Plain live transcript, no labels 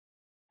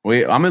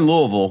I'm in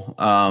Louisville,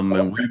 and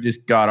Okay. we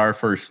just got our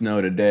first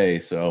snow today.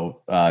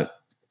 So,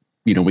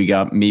 we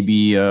got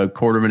maybe a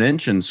quarter of an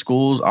inch, and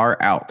schools are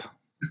out.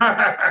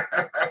 Hey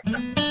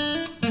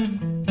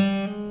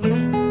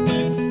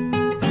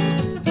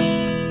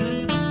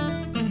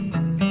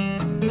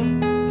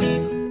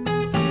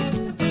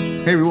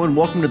everyone,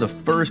 welcome to the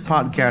first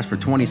podcast for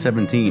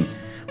 2017.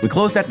 We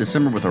closed out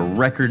December with a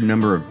record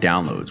number of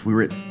downloads. We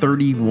were at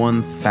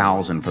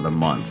 31,000 for the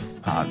month.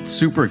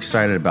 Super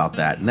excited about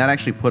that. And that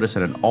actually put us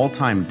at an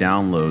all-time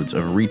downloads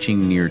of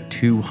reaching near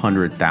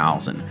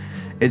 200,000.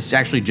 It's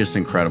actually just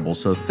incredible.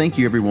 So thank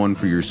you everyone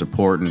for your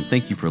support and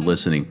thank you for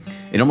listening.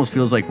 It almost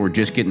feels like we're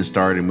just getting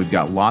started and we've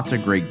got lots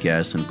of great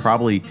guests and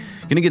probably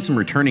going to get some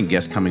returning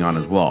guests coming on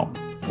as well.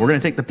 We're going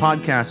to take the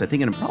podcast, I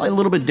think, in a probably a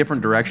little bit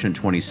different direction in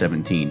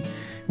 2017.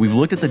 We've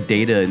looked at the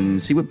data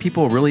and see what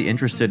people are really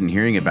interested in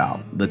hearing about.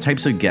 The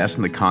types of guests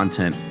and the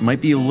content might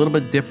be a little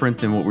bit different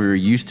than what we were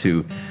used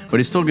to, but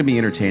it's still going to be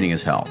entertaining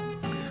as hell.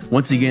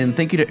 Once again,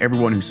 thank you to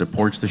everyone who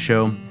supports the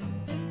show.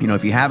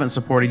 If you haven't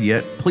supported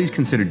yet, please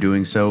consider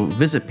doing so.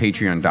 Visit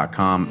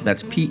patreon.com.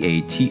 That's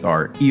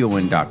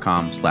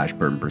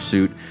patreon.com/Bourbon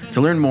Pursuit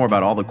to learn more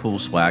about all the cool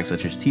swag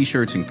such as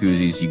t-shirts and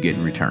koozies you get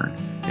in return.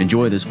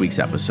 Enjoy this week's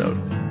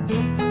episode.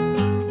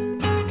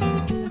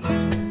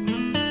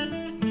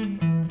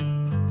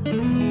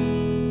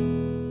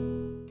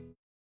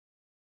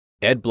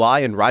 Ed Bly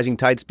and Rising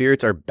Tide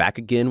Spirits are back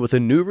again with a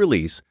new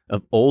release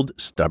of Old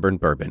Stubborn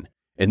Bourbon.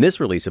 And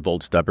this release of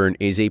Old Stubborn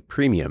is a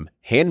premium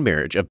hand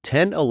marriage of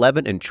 10,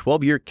 11, and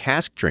 12-year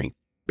cask strength,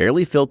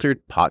 barely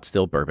filtered pot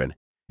still bourbon.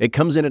 It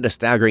comes in at a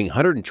staggering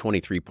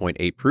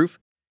 123.8 proof,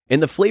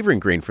 and the flavoring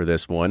grain for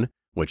this one,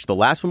 which the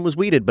last one was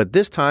wheated, but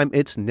this time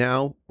it's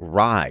now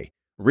rye.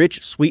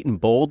 Rich, sweet,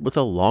 and bold with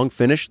a long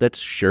finish that's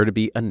sure to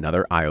be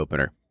another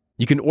eye-opener.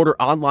 You can order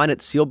online at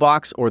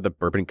Sealbox or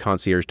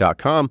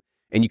thebourbonconcierge.com,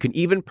 and you can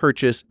even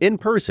purchase in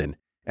person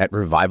at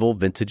Revival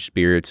Vintage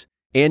Spirits,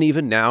 and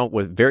even now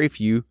with very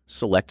few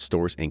select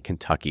stores in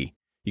Kentucky.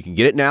 You can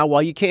get it now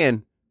while you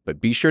can, but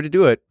be sure to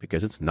do it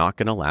because it's not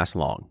going to last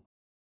long.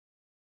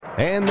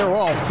 And they're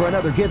off for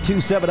another Give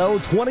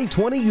 270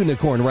 2020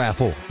 Unicorn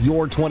Raffle.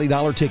 Your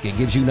 $20 ticket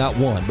gives you not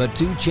one, but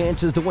two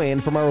chances to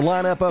win from our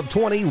lineup of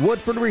 20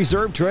 Woodford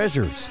Reserve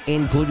treasures,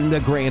 including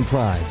the grand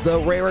prize, the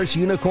rarest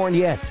unicorn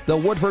yet, the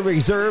Woodford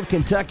Reserve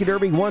Kentucky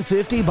Derby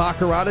 150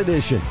 Baccarat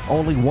Edition.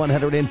 Only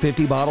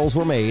 150 bottles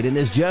were made and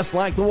is just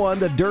like the one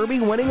the Derby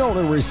winning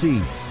owner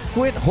receives.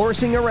 Quit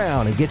horsing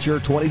around and get your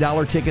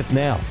 $20 tickets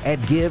now at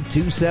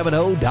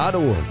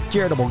give270.org.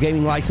 Charitable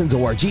Gaming License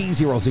ORG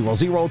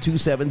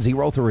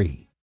 0002703.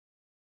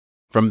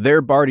 From their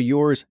bar to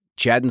yours,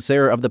 Chad and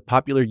Sarah of the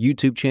popular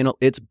YouTube channel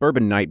It's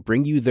Bourbon Night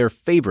bring you their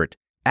favorite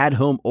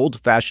at-home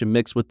old-fashioned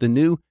mix with the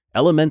new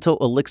Elemental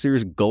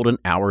Elixirs Golden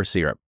Hour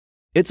Syrup.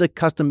 It's a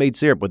custom-made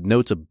syrup with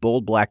notes of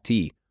bold black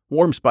tea,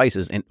 warm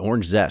spices, and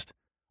orange zest.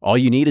 All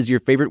you need is your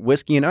favorite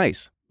whiskey and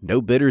ice.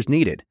 No bitters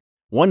needed.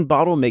 One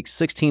bottle makes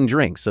 16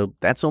 drinks, so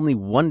that's only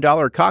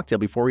 $1 a cocktail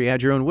before you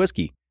add your own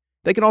whiskey.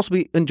 They can also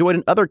be enjoyed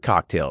in other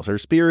cocktails or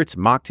spirits,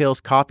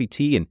 mocktails, coffee,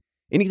 tea, and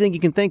anything you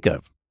can think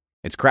of.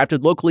 It's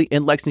crafted locally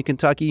in Lexington,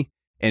 Kentucky,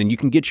 and you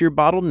can get your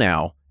bottle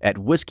now at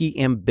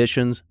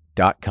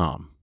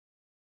whiskeyambitions.com.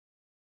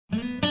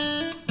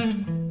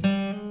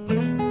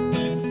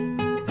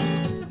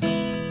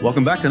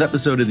 Welcome back to the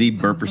episode of the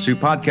Bourbon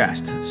Pursuit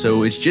podcast.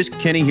 So it's just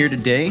Kenny here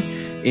today,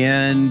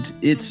 and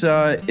it's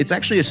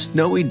actually a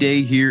snowy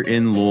day here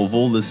in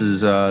Louisville. This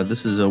is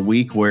a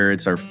week where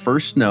it's our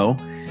first snow.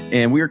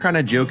 And we were kind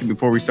of joking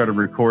before we started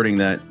recording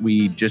that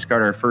we just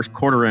got our first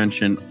quarter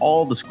inch and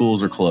all the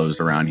schools are closed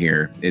around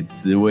here.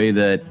 It's the way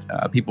that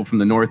people from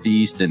the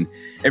Northeast and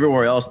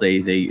everywhere else,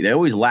 they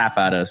always laugh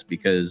at us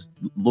because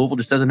Louisville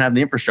just doesn't have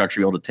the infrastructure to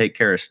be able to take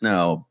care of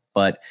snow.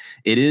 But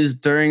it is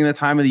during the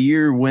time of the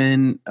year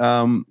when,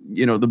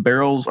 the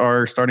barrels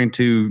are starting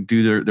to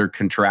do their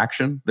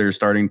contraction. They're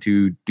starting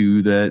to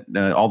do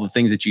all the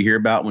things that you hear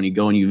about when you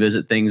go and you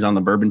visit things on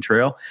the Bourbon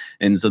Trail.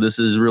 And so this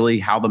is really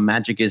how the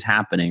magic is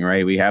happening,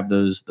 right? We have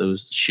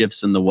those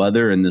shifts in the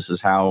weather, and this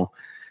is how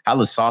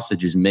the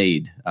sausage is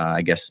made,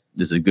 I guess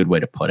is a good way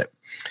to put it.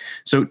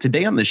 So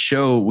today on the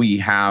show, we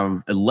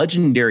have a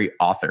legendary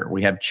author.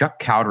 We have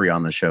Chuck Cowdery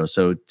on the show.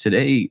 So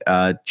today,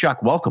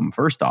 Chuck, welcome,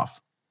 first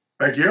off.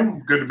 Thank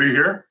you. Good to be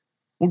here.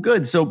 Well,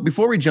 good. So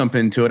before we jump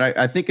into it,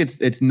 I think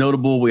it's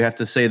notable. We have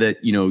to say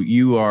that,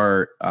 you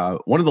are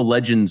one of the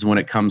legends when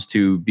it comes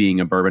to being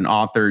a bourbon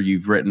author.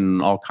 You've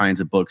written all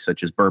kinds of books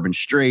such as Bourbon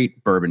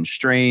Straight, Bourbon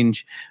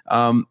Strange.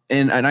 And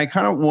I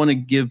kind of want to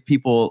give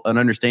people an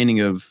understanding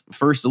of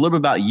first a little bit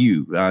about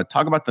you.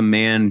 Talk about the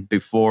man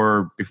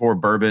before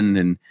bourbon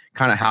and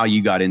kind of how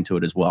you got into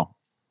it as well.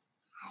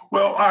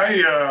 Well,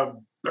 I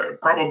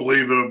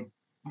probably the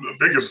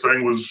biggest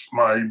thing was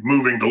my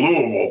moving to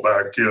Louisville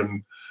back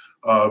in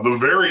the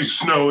very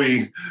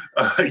snowy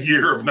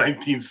year of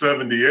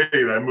 1978.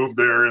 I moved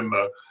there in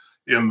the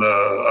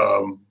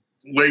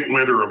late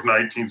winter of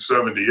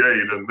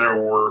 1978, and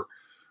there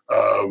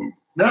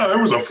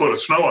was a foot of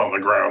snow on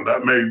the ground.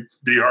 That may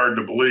be hard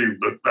to believe,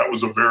 but that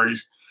was a very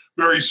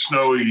very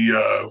snowy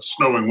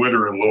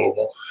winter in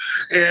Louisville.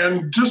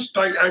 And just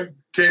I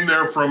came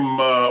there from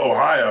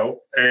Ohio,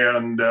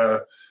 and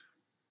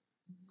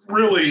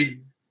really,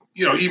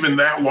 even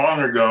that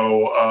long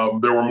ago,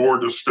 there were more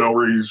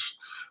distilleries,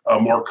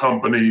 more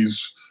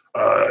companies.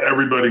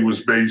 Everybody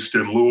was based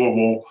in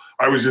Louisville.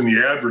 I was in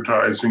the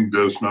advertising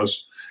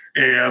business,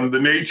 and the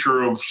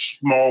nature of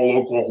small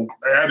local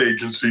ad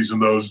agencies in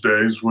those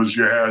days was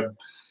you had,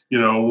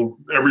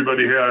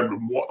 everybody had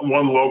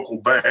one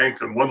local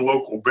bank and one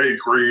local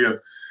bakery. And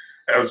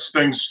as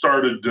things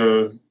started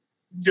to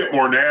get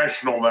more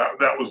national,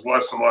 that was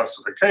less and less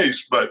of the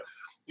case. But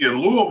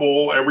in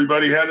Louisville,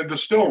 everybody had a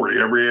distillery.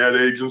 Every ad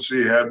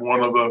agency had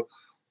one of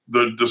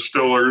the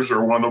distillers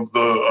or one of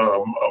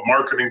the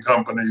marketing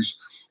companies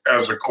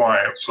as a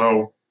client.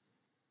 So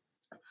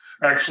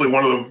actually,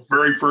 one of the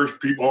very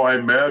first people I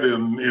met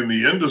in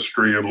the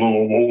industry in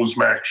Louisville was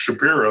Max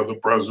Shapiro, the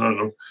president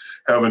of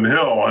Heaven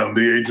Hill. And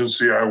the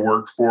agency I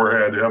worked for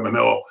had Heaven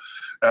Hill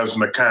as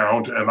an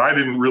account. And I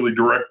didn't really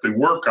directly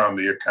work on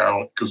the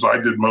account because I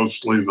did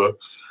mostly the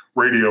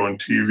radio and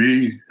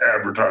TV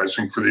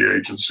advertising for the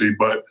agency.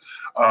 But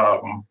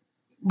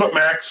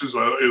Max is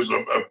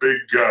a big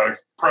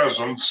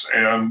presence.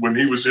 And when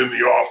he was in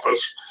the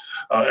office,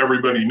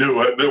 everybody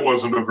knew it. It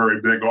wasn't a very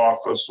big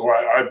office. So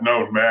I've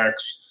known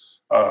Max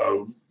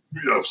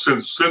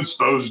since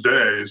those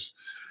days.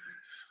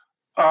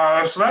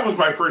 So that was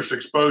my first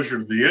exposure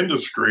to the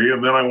industry.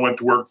 And then I went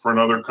to work for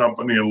another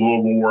company in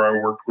Louisville where I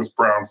worked with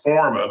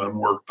Brown-Forman and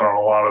worked on a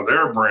lot of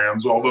their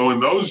brands. Although in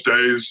those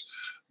days,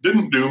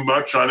 didn't do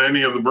much on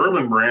any of the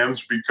bourbon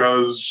brands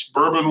because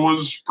bourbon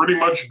was pretty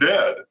much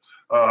dead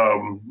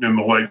in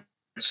the late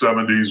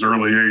 70s,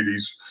 early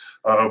 80s.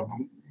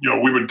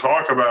 We would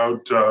talk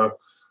about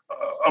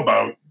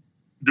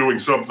doing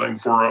something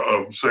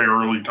for, say,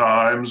 Early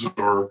Times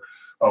or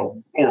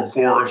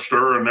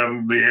Forester, and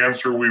then the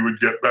answer we would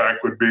get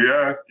back would be,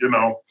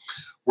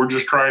 we're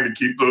just trying to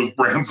keep those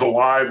brands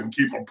alive and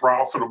keep them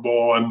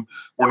profitable, and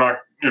we're not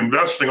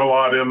investing a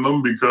lot in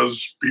them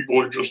because people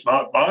are just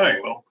not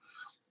buying them.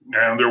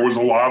 And there was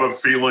a lot of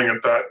feeling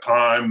at that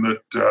time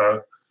that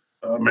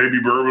maybe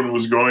bourbon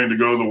was going to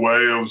go the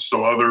way of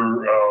some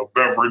other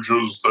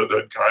beverages that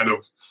had kind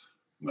of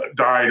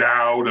died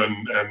out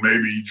and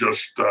maybe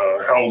just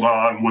held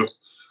on with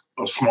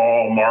a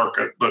small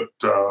market. But,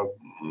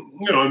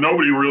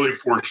 nobody really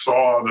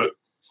foresaw that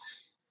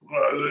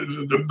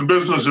the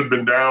business had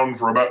been down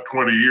for about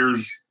 20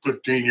 years,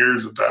 15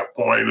 years at that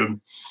point, and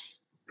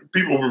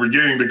people were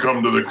beginning to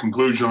come to the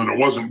conclusion that it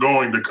wasn't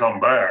going to come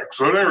back.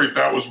 So at any rate,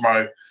 that was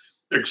my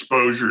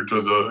exposure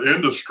to the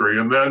industry.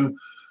 And then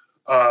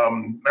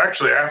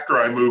actually after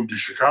I moved to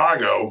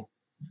Chicago,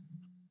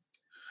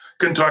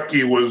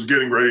 Kentucky was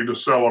getting ready to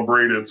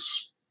celebrate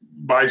its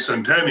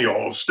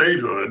bicentennial of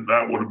statehood.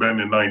 That would have been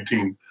in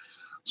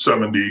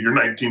 1970 or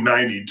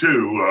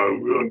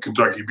 1992.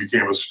 Kentucky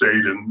became a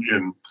state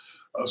in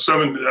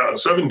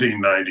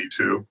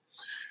 1792.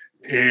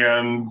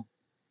 And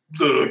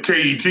the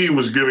KET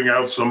was giving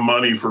out some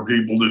money for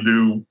people to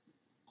do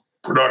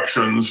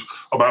productions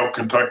about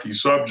Kentucky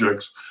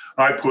subjects.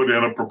 I put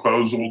in a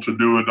proposal to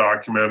do a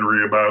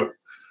documentary about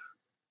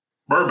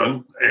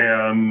bourbon,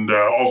 and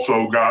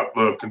also got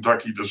the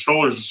Kentucky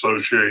Distillers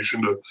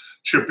Association to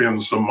chip in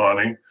some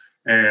money.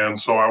 And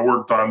so I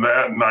worked on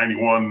that in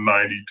 91 and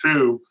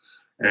 92,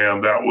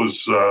 and that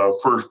was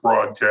first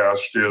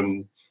broadcast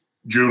in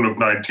June of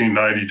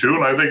 1992,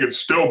 and I think it's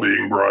still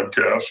being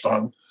broadcast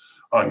on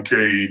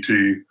KET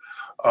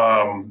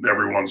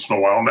every once in a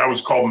while. And that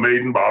was called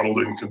Made and Bottled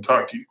in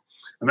Kentucky.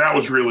 And that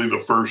was really the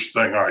first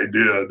thing I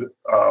did.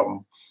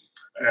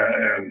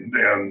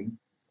 And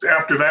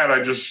after that,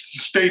 I just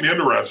stayed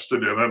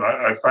interested in it.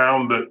 I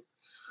found that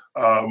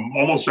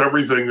almost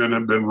everything that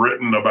had been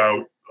written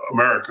about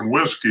American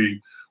whiskey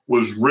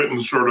was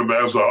written sort of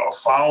as a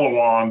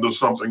follow-on to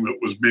something that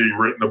was being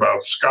written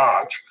about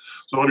Scotch.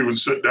 Somebody would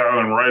sit down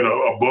and write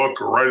a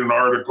book or write an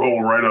article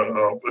or write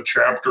a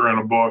chapter in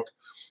a book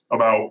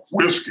about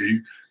whiskey,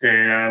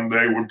 and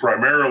they would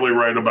primarily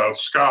write about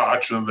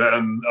Scotch, and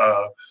then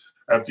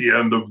at the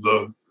end of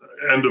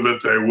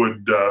it, they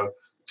would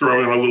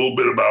throw in a little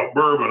bit about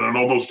bourbon, and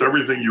almost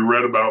everything you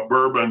read about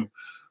bourbon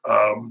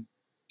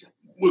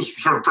was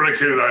sort of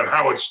predicated on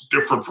how it's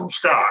different from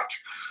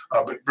Scotch.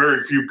 But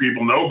very few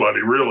people,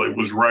 nobody really,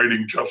 was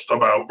writing just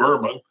about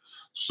bourbon.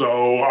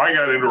 So I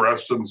got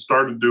interested and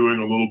started doing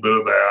a little bit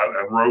of that,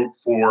 and wrote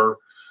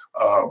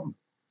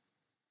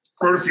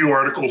a few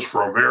articles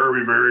for a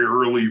very, very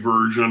early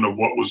version of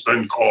what was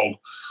then called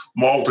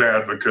Malt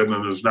Advocate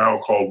and is now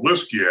called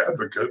Whiskey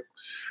Advocate.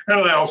 And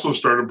I also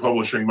started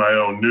publishing my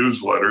own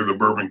newsletter, the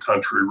Bourbon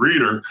Country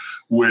Reader,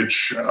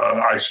 which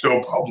I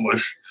still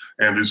publish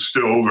and is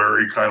still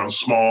very kind of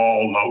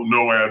small,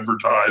 no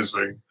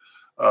advertising,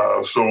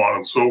 so on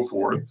and so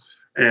forth.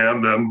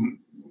 And then,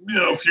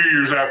 a few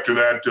years after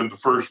that, did the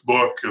first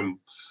book, and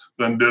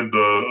then did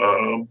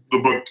the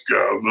book,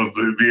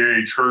 the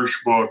A.H.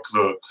 Hirsch book,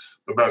 the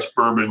Best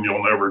Bourbon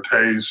You'll Never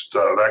Taste.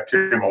 That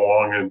came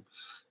along in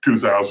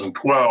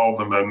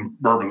 2012, and then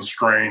Bourbon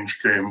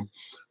Strange came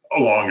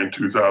along in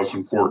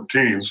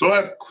 2014.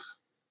 So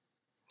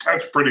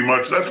that's pretty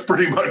much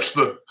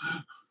the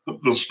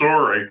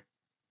story.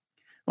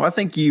 Well, I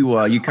think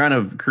you kind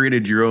of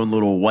created your own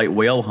little white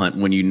whale hunt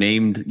when you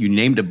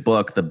named a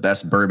book "The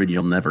Best Bourbon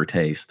You'll Never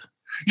Taste."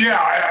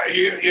 Yeah,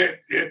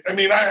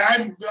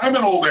 I'm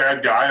an old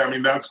ad guy. I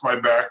mean, that's my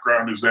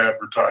background is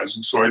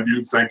advertising. So I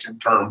do think in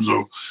terms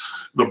of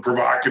the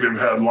provocative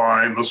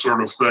headline, the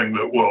sort of thing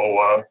that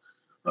will,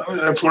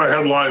 that's what a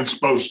headline's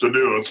supposed to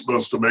do. It's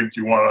supposed to make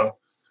you want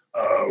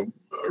to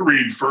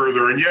read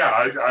further. And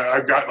yeah,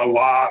 I've gotten a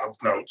lot of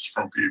notes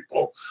from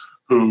people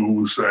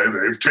who say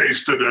they've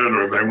tasted it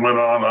or they went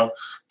on a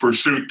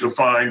pursuit to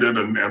find it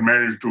and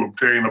managed to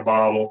obtain a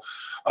bottle.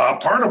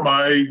 Part of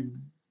my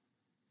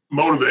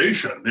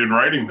motivation in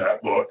writing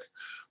that book,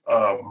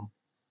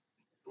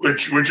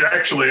 which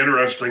actually,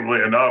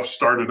 interestingly enough,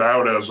 started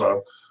out as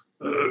a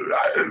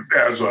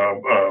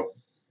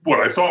what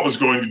I thought was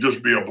going to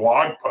just be a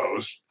blog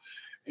post,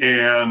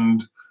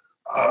 and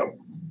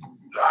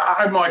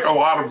I'm like a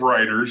lot of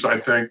writers. I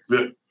think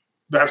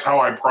that's how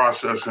I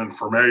process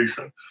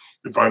information.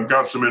 If I've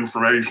got some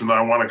information that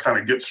I want to kind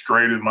of get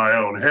straight in my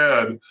own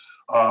head,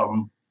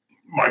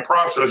 my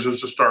process is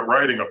to start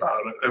writing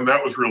about it. And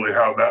that was really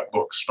how that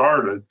book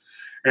started.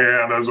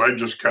 And as I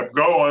just kept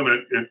going,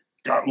 it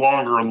got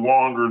longer and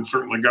longer and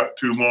certainly got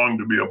too long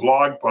to be a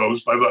blog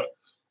post. I thought,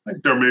 I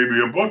think there may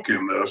be a book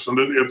in this. And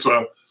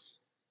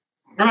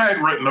and I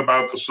had written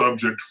about the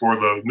subject for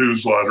the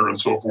newsletter and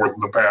so forth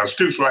in the past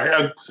too. So I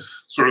had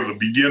sort of the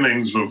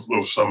beginnings of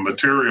some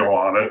material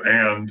on it.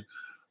 And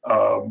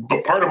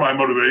but part of my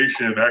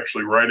motivation in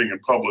actually writing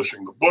and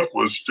publishing the book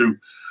was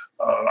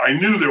I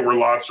knew there were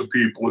lots of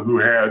people who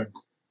had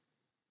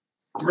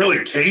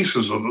really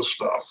cases of the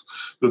stuff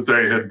that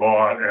they had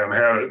bought and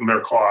had it in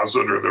their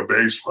closet or their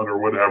basement or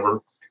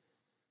whatever.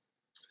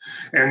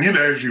 And,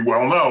 as you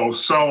well know,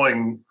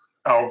 selling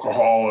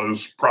alcohol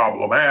is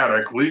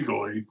problematic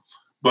legally,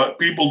 but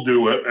people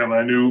do it. And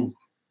I knew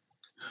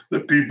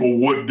that people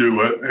would do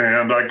it.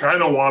 And I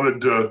kind of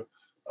wanted to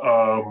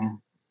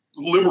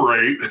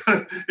liberate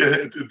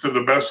to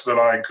the best that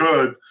I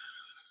could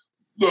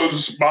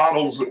those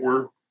bottles that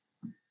were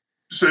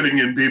sitting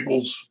in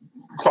people's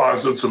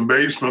closets and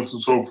basements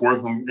and so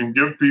forth, and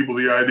give people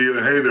the idea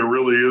that, hey, there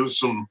really is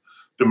some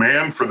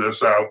demand for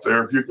this out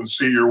there. If you can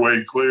see your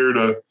way clear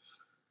to,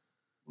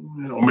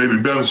 maybe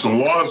bend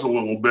some laws a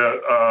little bit,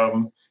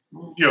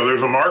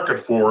 there's a market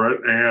for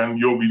it, and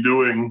you'll be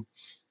doing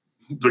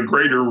the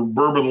greater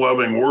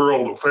bourbon-loving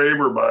world a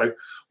favor by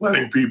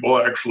letting people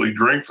actually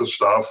drink the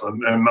stuff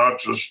and not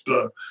just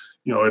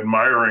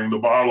admiring the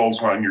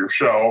bottles on your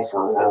shelf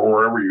or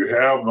wherever you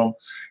have them.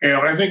 And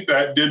I think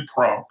that did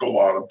prompt a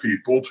lot of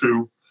people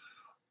to,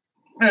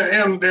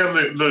 and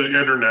the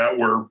internet,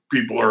 where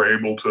people are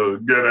able to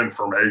get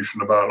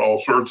information about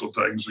all sorts of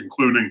things,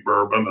 including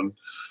bourbon and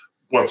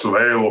what's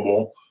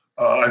available,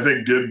 I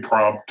think did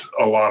prompt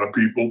a lot of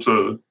people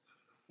to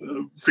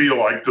feel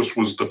like this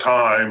was the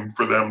time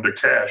for them to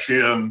cash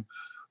in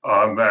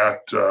on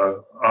that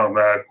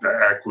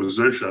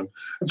acquisition.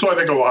 And so I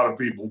think a lot of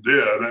people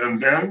did.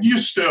 And you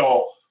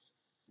still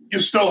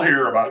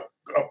hear about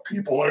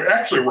people,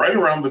 actually right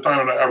around the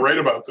time, and I write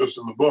about this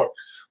in the book,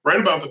 right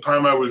about the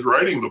time I was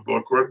writing the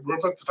book, or at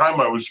the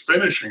time I was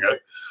finishing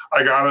it,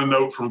 I got a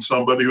note from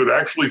somebody who had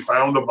actually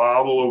found a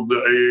bottle of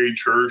the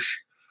A.H. Hirsch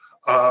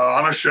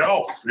on a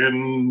shelf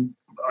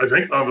I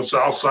think on the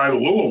south side of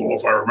Louisville,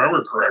 if I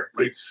remember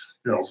correctly,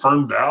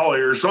 Fern Valley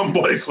or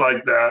someplace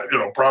like that,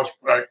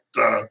 Prospect,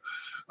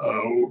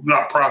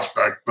 not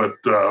Prospect, but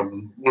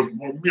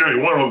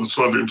one of the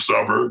southern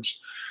suburbs.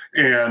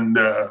 And,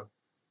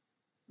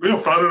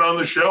 found it on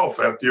the shelf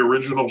at the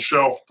original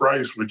shelf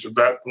price, which at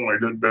that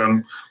point had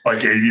been like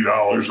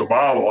 $80 a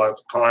bottle at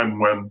the time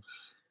when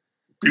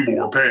people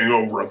were paying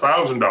over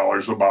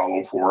 $1,000 a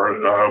bottle for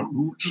it,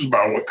 which is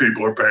about what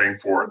people are paying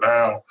for it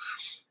now.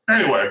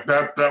 Anyway,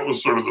 that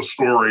was sort of the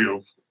story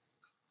of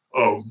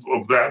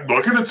that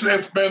book, and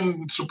it's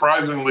been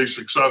surprisingly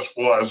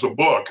successful as a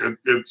book.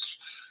 It's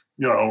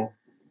now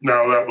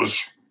that was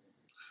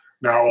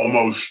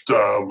almost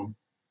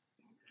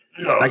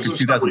back in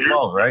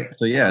 2012, right?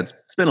 So yeah,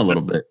 it's been a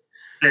little bit,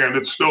 and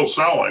it's still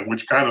selling,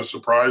 which kind of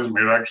surprised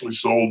me. It actually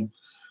sold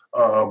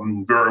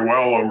very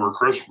well over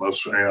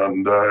Christmas,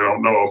 and I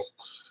don't know if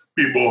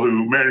people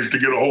who managed to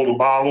get a hold of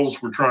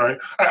bottles were trying.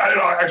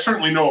 I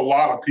certainly know a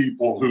lot of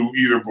people who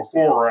either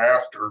before or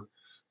after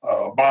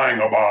buying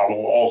a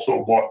bottle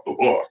also bought the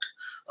book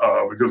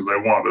because they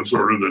wanted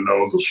sort of to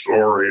know the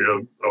story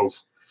of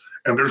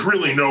and there's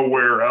really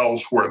nowhere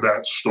else where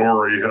that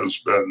story has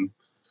been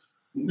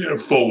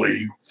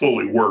fully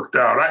worked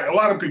out. A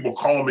lot of people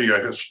call me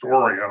a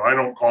historian. I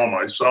don't call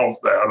myself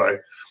that. I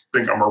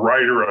think I'm a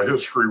writer, a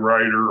history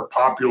writer, a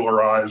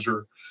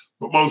popularizer.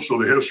 But most of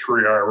the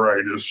history I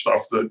write is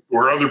stuff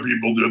where other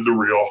people did the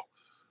real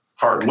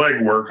hard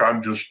legwork.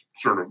 I'm just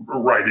sort of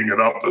writing it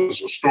up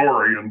as a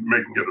story and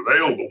making it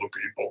available to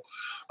people.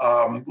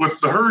 With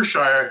the Hirsch,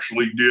 I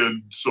actually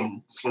did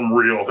some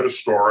real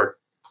historic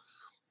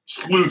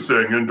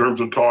sleuthing in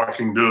terms of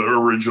talking to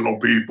original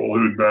people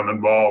who'd been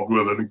involved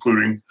with it,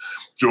 including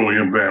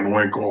Julian Van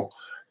Winkle.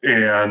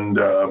 And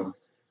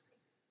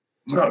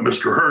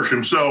Mr. Hirsch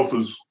himself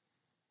is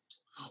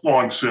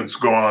long since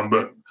gone,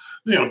 but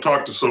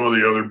talked to some of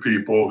the other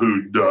people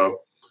who'd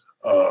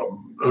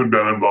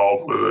been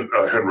involved with it.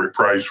 Henry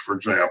Price, for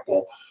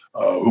example,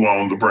 who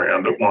owned the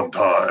brand at one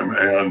time,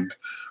 and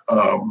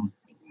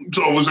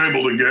so I was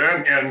able to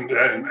get and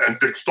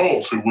Dick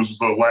Stoltz, who was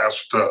the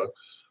last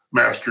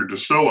master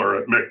distiller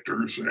at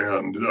Michter's,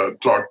 and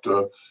talked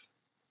to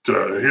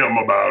him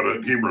about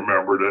it. He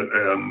remembered it,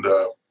 and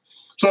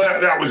so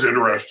that was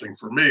interesting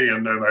for me.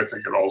 And then I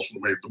think it also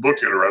made the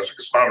book interesting.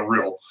 It's not a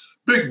real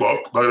big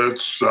book, but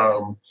it's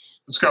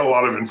got a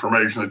lot of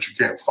information that you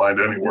can't find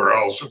anywhere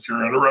else if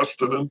you're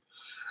interested in.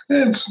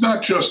 And it's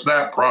not just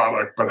that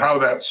product, but how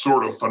that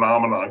sort of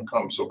phenomenon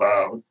comes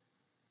about.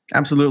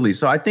 Absolutely.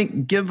 So I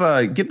think give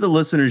the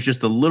listeners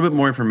just a little bit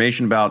more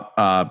information about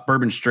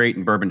Bourbon Straight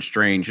and Bourbon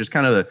Strange. Just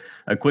kind of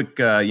a quick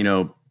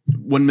 1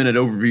 minute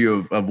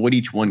overview of what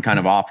each one kind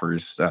of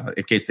offers,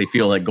 in case they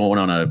feel like going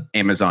on a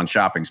Amazon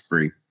shopping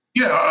spree.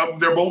 Yeah,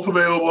 they're both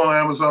available on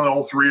Amazon.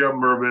 All three of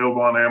them are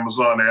available on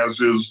Amazon, as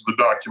is the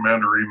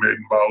documentary Made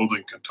and Bottled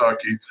in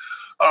Kentucky.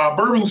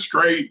 Bourbon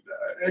Straight,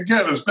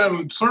 again, has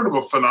been sort of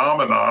a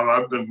phenomenon.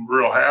 I've been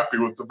real happy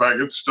with the fact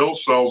it still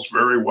sells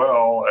very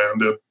well,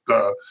 and it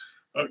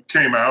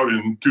came out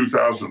in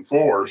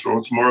 2004, so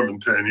it's more than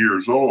 10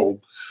 years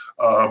old,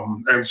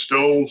 and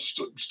still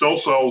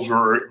sells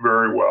very,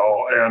 very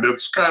well. And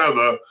it's kind of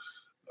the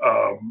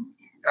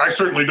I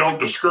certainly don't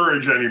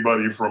discourage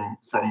anybody from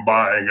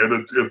buying it.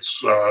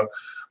 It's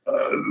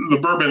the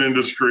bourbon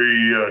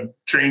industry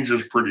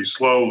changes pretty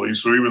slowly,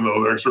 so even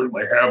though there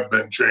certainly have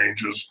been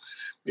changes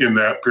in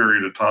that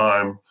period of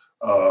time,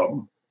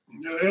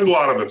 a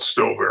lot of it's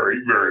still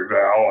very, very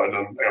valid,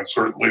 and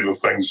certainly the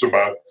things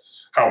about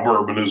how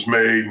bourbon is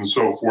made and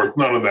so forth,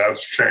 none of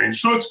that's changed.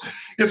 So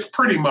it's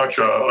pretty much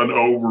an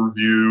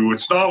overview.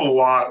 It's not a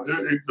lot.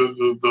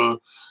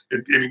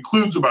 It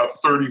includes about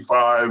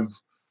 35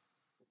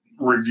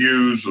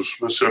 reviews of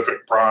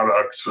specific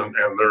products, and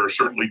there are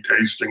certainly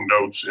tasting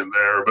notes in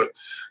there, but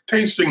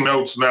tasting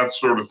notes and that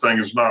sort of thing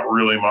is not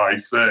really my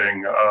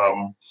thing.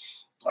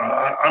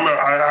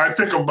 I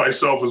think of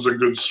myself as a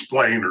good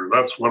splainer.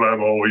 That's what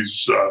I've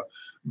always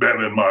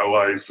been in my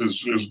life,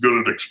 is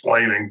good at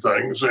explaining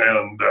things,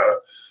 and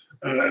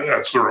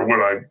that's sort of what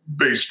I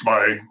based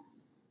my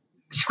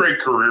straight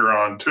career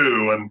on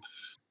too. And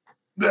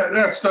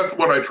that's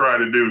what I try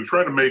to do.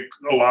 Try to make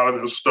a lot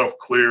of this stuff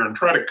clear and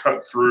try to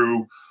cut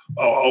through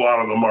a lot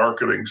of the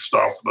marketing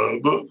stuff.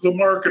 The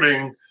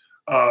marketing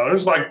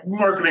is like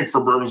marketing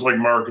for bourbon is like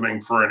marketing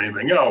for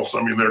anything else.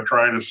 I mean, they're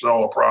trying to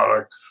sell a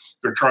product.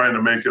 They're trying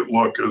to make it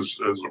look as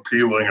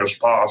appealing as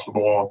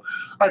possible.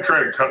 I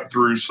try to cut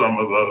through some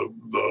of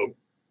the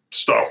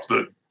stuff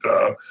that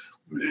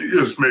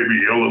is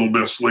maybe a little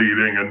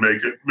misleading and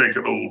make it a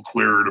little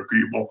clearer to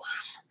people.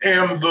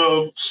 And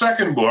the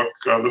second book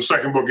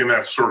in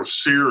that sort of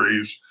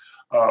series,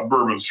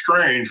 Bourbon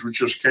Strange, which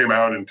just came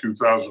out in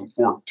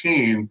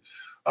 2014,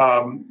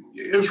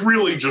 is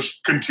really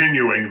just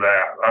continuing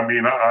that. I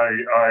mean,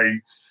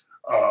 I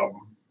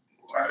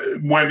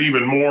went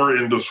even more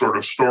into sort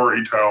of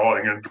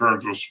storytelling in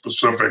terms of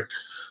specific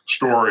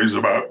stories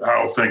about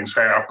how things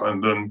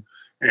happened and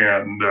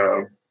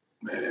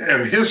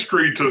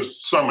history to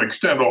some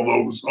extent,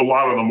 although a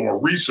lot of the more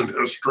recent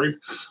history,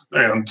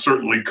 and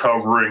certainly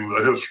covering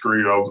the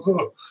history of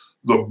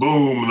the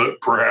boom that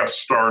perhaps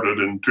started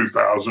in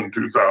 2000,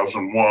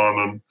 2001,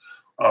 and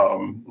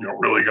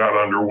really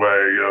got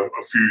underway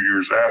a few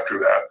years after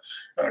that.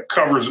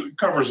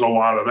 Covers a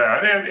lot of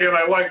that, and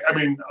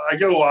I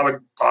get a lot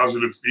of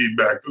positive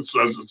feedback that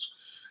says it's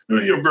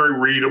very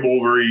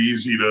readable, very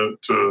easy to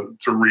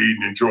read,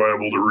 and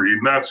enjoyable to read,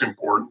 and that's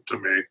important to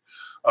me.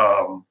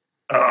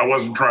 I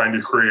wasn't trying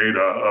to create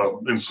a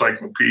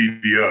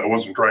encyclopedia. I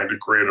wasn't trying to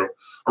create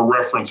a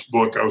reference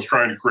book. I was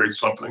trying to create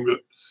something that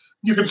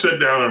you can sit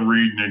down and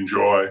read and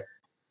enjoy.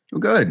 Well,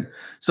 good.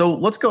 So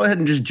let's go ahead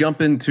and just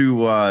jump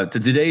into to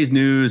today's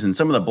news and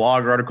some of the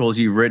blog articles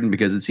you've written,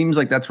 because it seems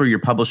like that's where you're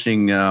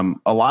publishing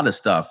a lot of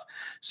stuff.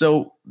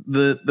 So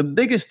the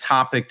biggest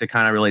topic to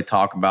kind of really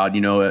talk about,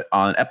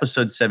 on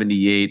episode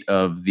 78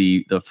 of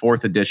the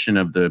fourth edition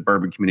of the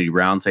Bourbon Community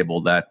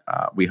Roundtable that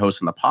we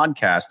host on the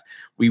podcast,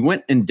 we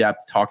went in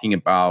depth talking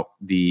about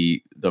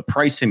the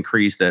price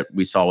increase that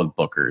we saw with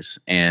Booker's,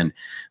 and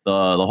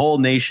the whole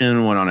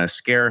nation went on a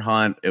scare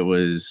hunt. It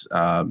was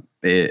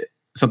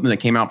something that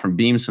came out from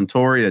Beam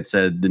Suntory that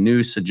said the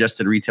new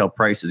suggested retail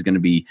price is going to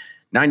be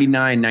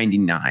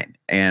 $99.99.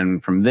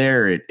 And from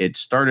there, it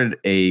started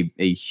a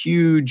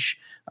huge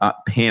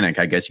panic,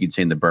 I guess you could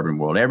say, in the bourbon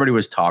world. Everybody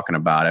was talking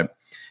about it.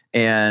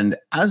 And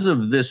as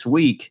of this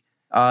week,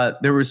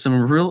 there was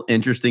some real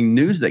interesting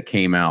news that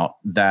came out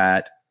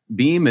that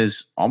Beam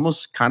is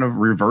almost kind of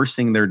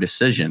reversing their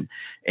decision.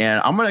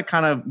 And I'm going to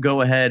kind of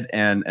go ahead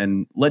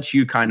and let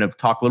you kind of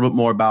talk a little bit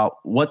more about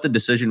what the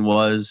decision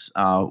was,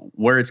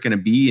 where it's going to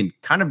be,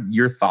 and kind of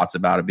your thoughts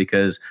about it,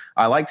 because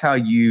I liked how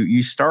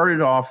you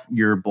started off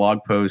your blog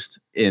post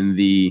and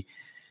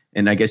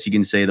I guess you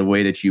can say the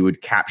way that you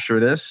would capture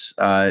this.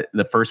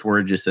 The first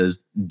word just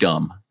says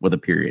dumb with a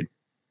period.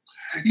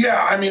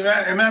 Yeah, I mean,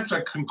 that's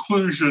a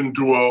conclusion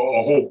to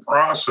a whole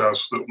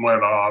process that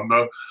went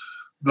on.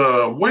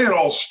 The way it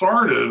all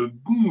started,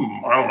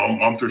 I don't know, a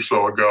month or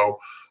so ago,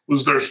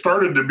 was there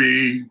started to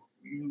be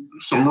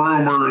some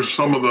rumors,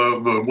 some of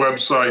the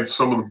websites,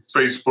 some of the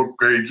Facebook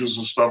pages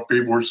and stuff,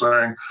 people were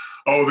saying,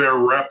 oh, their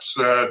rep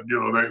said,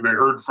 they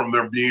heard from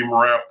their Beam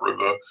rep, or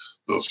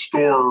the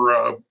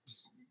store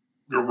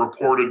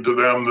reported to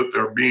them that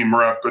their Beam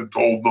rep had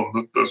told them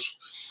that this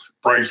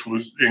price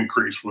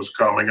increase was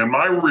coming. And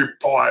my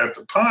reply at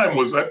the time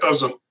was, that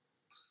doesn't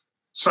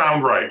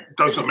sound right. It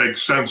doesn't make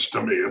sense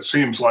to me. It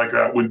seems like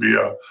that would be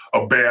a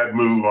bad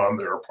move on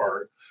their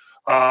part.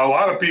 A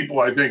lot of people,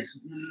 I think,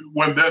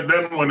 when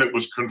it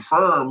was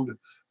confirmed,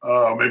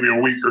 maybe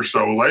a week or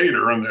so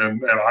later, and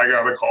I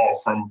got a call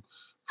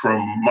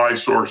from my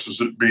sources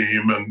at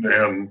Beam,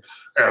 and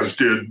as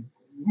did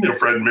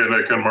Fred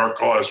Minnick and Mark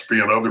Gillespie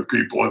and other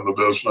people in the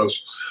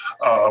business,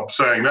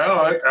 saying,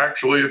 no,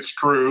 actually it's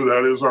true.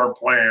 That is our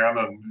plan.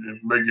 And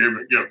they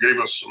gave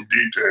us some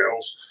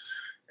details.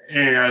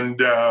 And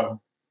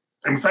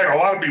in fact, a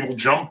lot of people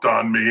jumped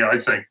on me, I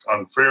think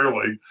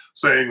unfairly,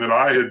 saying that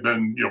I had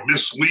been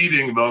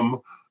misleading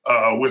them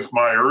with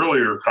my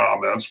earlier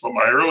comments. But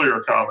my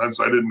earlier comments,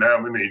 I didn't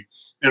have any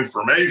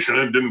information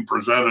and didn't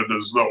present it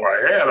as though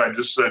I had. I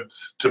just said,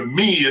 to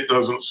me, it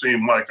doesn't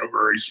seem like a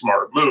very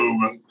smart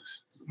move. And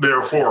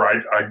therefore,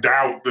 I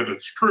doubt that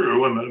it's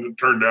true. And then it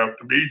turned out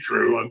to be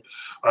true. And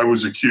I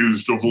was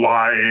accused of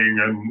lying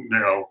and,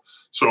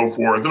 so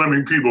forth. And I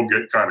mean, people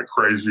get kind of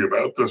crazy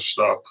about this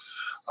stuff.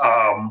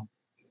 And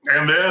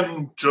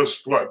then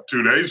just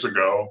 2 days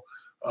ago,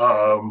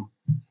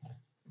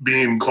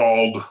 Beam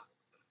called,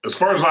 as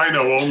far as I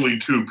know, only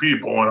 2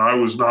 people, and I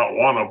was not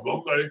one of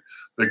them.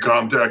 They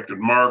contacted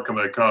Mark and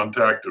they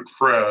contacted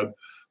Fred.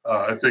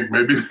 I think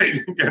maybe they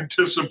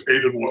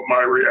anticipated what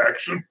my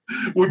reaction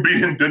would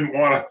be and didn't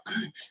want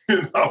to.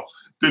 And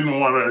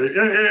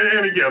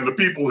again, the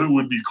people who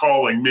would be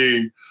calling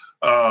me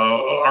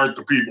aren't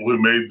the people who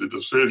made the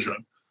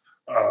decision.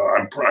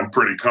 I'm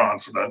pretty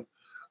confident.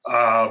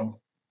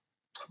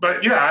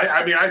 But yeah,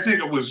 I mean, I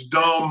think it was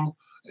dumb.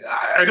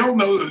 I don't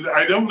know.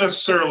 I don't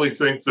necessarily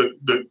think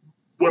that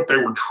what they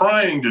were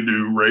trying to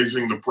do,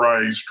 raising the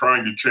price,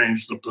 trying to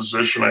change the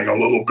positioning a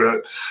little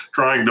bit,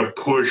 trying to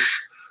push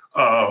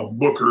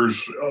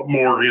bookers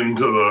more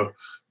into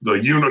the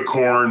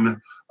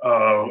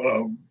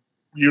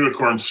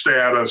unicorn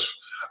status.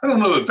 I don't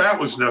know that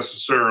was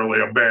necessarily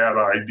a bad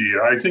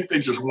idea. I think they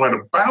just went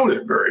about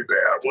it very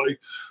badly.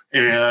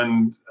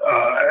 And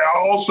I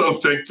also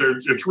think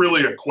it's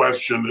really a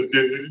question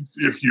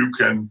if you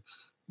can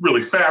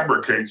really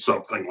fabricate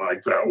something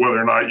like that, whether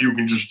or not you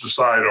can just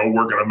decide,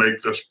 we're going to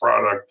make this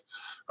product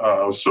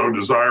so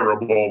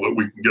desirable that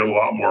we can get a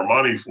lot more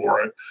money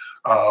for it.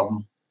 I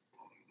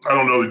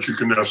don't know that you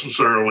can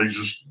necessarily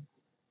just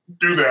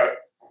do that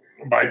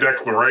by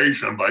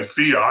declaration, by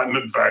fiat. And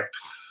in fact,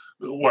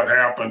 what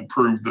happened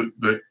proved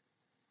that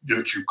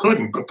you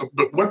couldn't.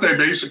 But what they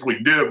basically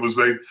did was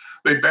they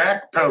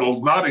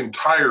backpedaled, not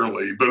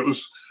entirely, but it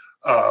was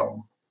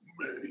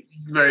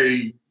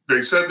they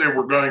said they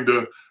were going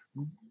to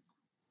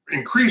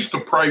increase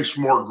the price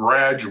more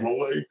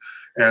gradually,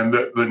 and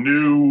that the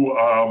new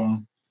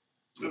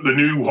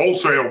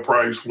wholesale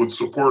price would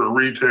support a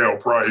retail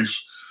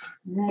price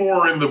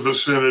more in the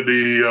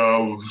vicinity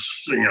of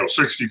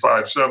 $65,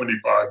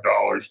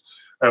 $75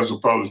 as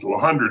opposed to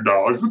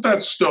 $100. But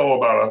that's still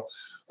about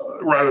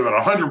rather than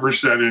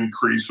 100%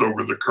 increase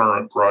over the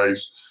current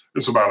price,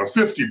 it's about a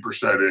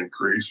 50%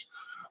 increase.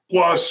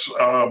 Plus,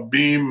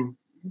 Beam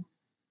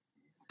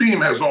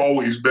has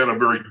always been a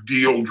very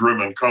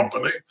deal-driven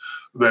company.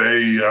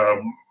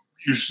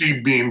 You see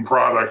Beam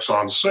products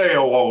on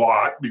sale a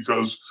lot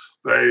because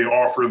they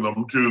offer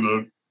them to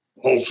the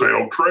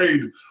wholesale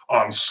trade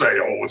on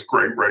sale with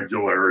great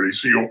regularity.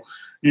 So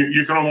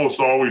you can almost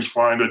always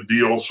find a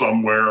deal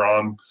somewhere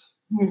on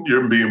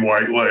your Beam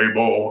white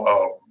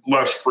label,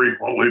 less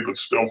frequently, but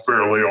still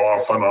fairly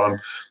often on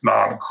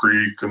Knob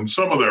Creek and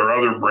some of their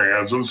other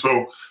brands. And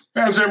so,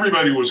 as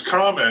everybody was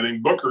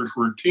commenting, bookers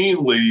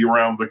routinely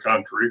around the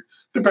country,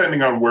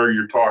 depending on where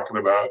you're talking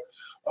about,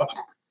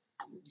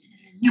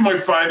 you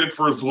might find it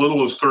for as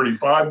little as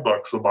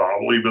 $35 a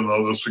bottle, even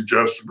though the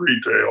suggested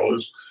retail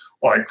is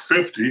like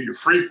 $50. You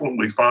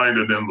frequently find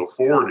it in the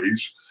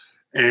 $40s.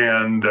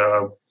 And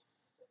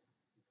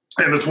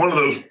it's one of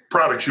those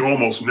products you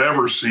almost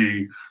never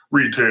see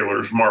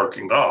retailers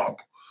marking up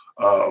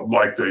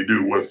like they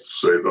do with,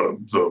 say,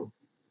 the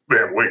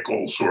Van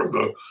Winkles or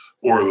the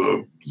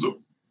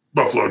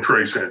Buffalo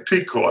Trace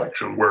Antique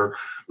Collection, where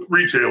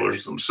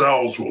retailers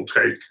themselves will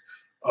take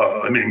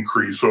an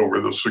increase over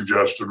the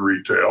suggested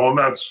retail. And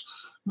that's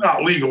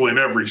not legal in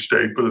every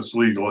state, but it's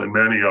legal in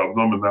many of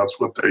them, and that's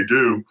what they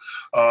do.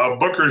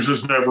 Booker's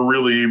has never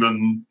really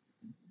even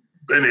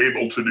been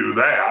able to do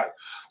that.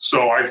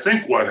 So I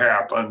think what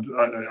happened,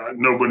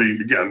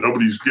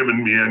 nobody's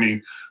given me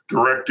any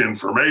direct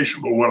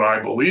information, but what I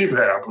believe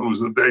happened was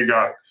that they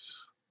got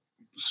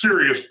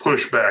serious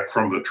pushback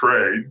from the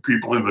trade,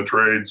 people in the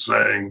trade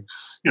saying,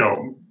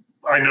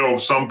 I know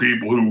of some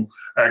people who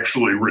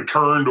actually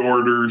returned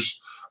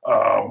orders,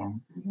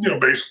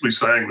 basically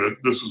saying that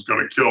this is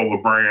going to kill the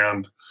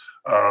brand.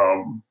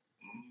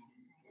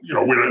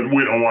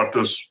 We don't want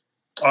this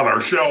on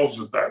our shelves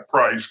at that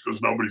price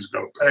because nobody's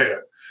going to pay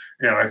it.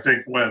 And I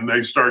think when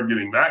they start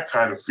getting that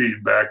kind of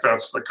feedback,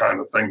 that's the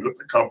kind of thing that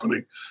the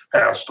company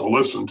has to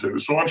listen to.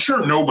 So I'm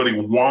sure nobody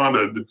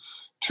wanted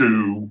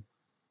to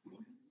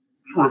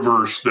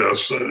reverse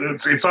this.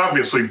 It's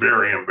obviously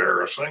very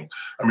embarrassing.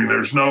 I mean,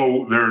 there's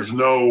no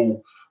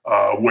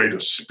way to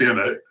spin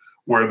it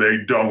where they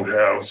don't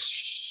have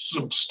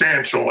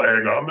substantial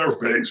egg on their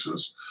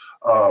faces.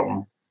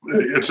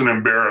 It's an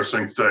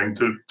embarrassing thing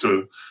to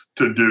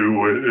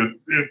do.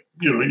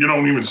 You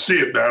don't even see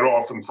it that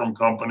often from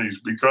companies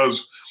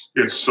because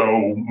it's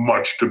so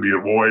much to be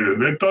avoided.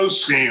 And it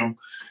does seem,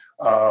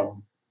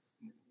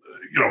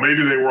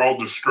 maybe they were all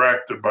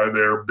distracted by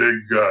their big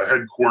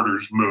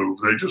headquarters move.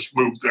 They just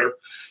moved their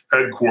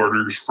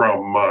headquarters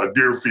from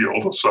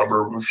Deerfield, a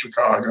suburb of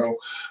Chicago,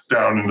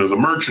 down into the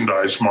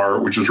Merchandise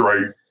Mart, which is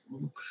right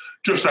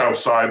just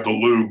outside the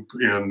Loop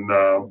in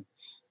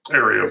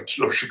area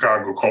of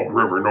Chicago called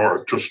River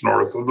North, just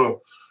north of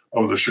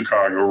the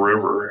Chicago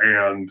River.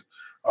 And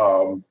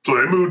so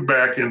they moved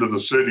back into the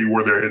city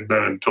where they had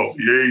been until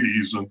the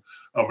 80s. And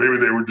maybe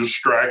they were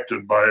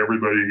distracted by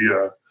everybody.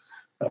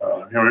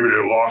 Maybe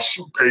they lost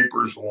some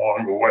papers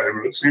along the way,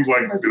 but it seems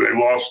like maybe they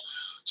lost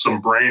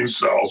some brain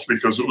cells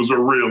because it was a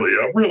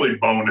really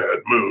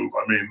bonehead move.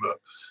 I mean,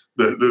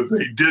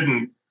 they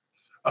didn't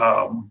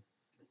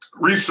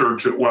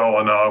research it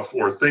well enough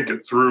or think it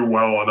through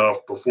well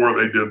enough before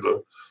they did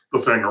the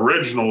thing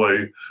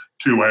originally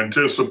to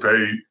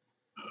anticipate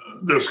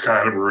this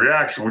kind of a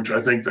reaction, which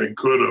I think they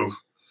could have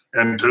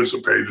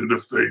anticipated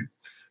if they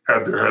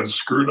had their heads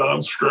screwed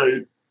on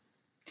straight.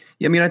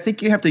 Yeah, I mean, I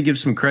think you have to give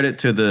some credit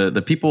to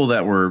the people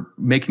that were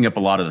making up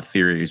a lot of the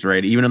theories,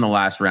 right? Even in the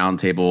last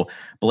roundtable,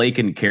 Blake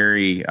and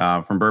Carey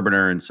from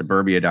Bourboner and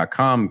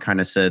Suburbia.com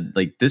kind of said,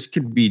 like, this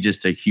could be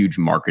just a huge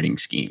marketing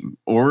scheme,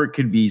 or it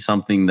could be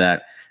something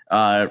that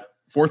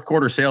fourth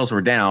quarter sales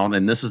were down,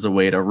 and this is a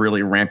way to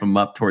really ramp them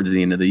up towards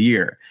the end of the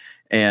year.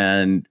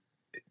 And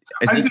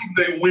I think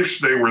they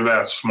wish they were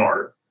that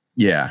smart.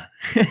 Yeah.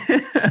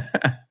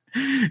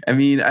 I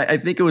mean, I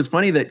think it was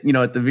funny that,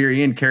 at the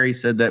very end, Carey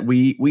said that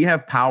we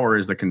have power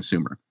as the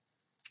consumer.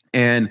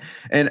 And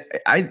you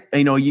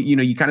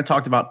kind of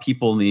talked about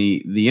people in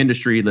the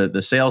industry,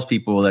 the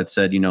salespeople that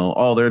said,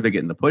 they're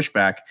getting the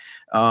pushback.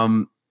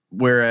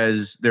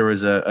 Whereas there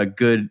was a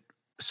good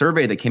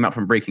survey that came out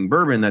from Breaking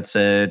Bourbon that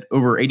said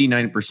over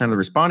 89% of the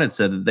respondents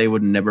said that they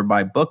would never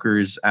buy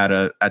Booker's at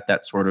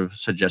that sort of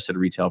suggested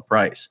retail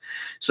price.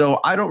 So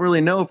I don't really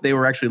know if they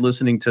were actually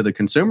listening to the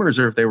consumers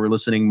or if they were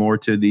listening more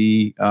to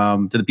the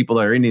people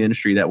that are in the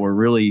industry that were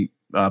really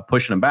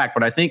pushing them back.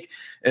 But I think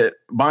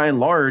by and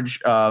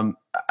large, I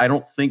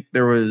don't think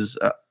there was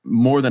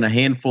more than a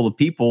handful of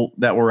people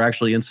that were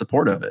actually in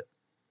support of it.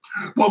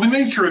 Well, the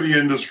nature of the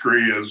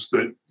industry is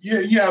that,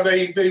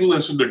 they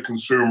listen to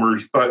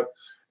consumers, but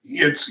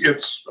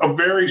it's a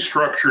very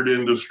structured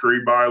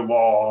industry by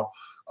law.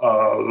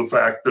 The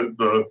fact that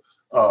the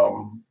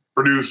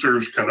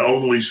producers can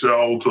only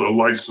sell to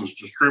licensed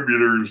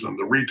distributors and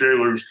the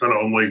retailers can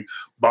only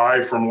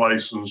buy from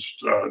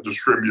licensed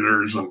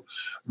distributors, and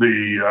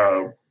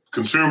the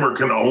consumer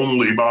can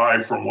only buy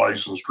from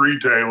licensed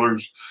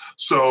retailers.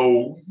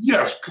 So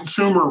yes,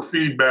 consumer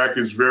feedback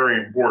is very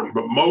important,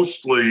 but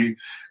mostly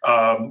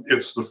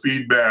it's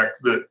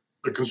the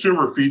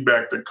consumer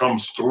feedback that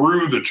comes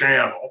through the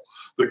channel,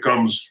 that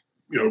comes,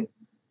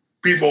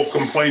 people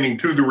complaining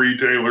to the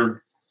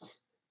retailer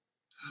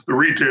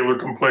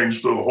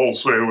complains to the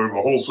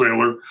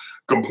wholesaler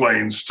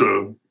complains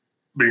to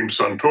Beam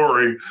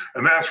Suntory,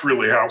 and that's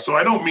really how. So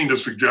I don't mean to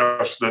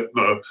suggest that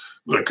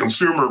the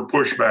consumer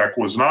pushback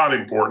was not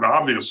important.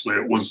 Obviously,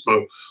 it was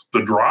the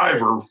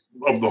driver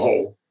of the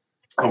whole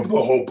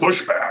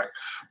pushback.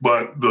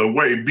 But the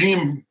way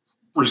Beam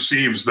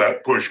receives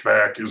that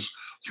pushback is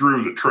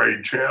through the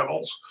trade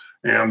channels.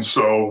 And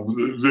so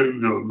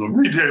the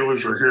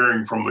retailers are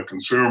hearing from the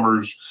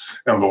consumers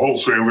and the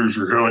wholesalers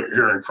are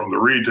hearing from the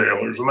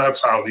retailers. And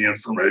that's how the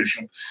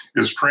information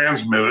is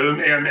transmitted.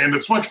 And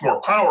it's much more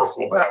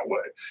powerful that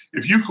way.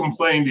 If you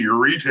complain to your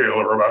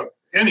retailer about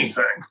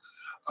anything,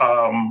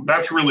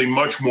 that's really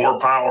much more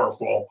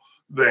powerful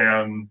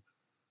than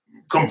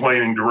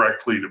complaining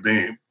directly to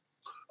Beam.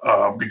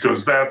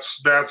 Because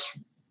that's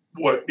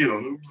what,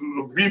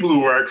 the people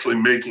who are actually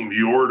making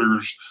the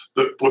orders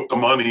that put the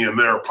money in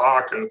their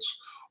pockets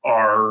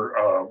are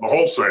the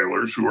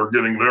wholesalers who are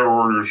getting their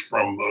orders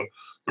from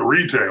the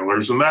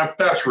retailers. And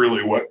that's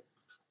really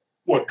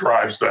what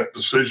drives that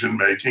decision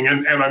making.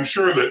 And I'm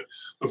sure that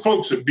the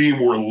folks at Beam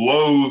were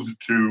loath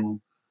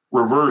to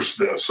reverse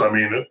this. I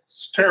mean,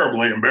 it's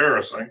terribly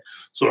embarrassing.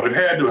 So it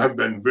had to have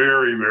been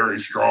very, very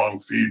strong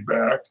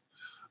feedback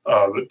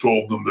that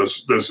told them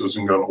this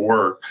isn't going to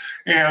work.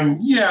 And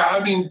yeah, I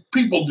mean,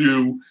 people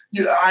do.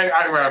 Yeah,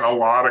 I ran a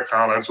lot of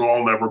comments. Oh,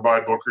 I'll never buy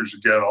Booker's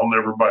again. I'll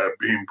never buy a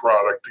Beam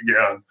product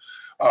again.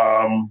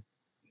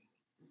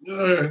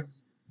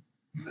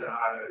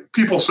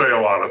 People say a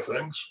lot of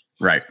things,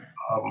 right?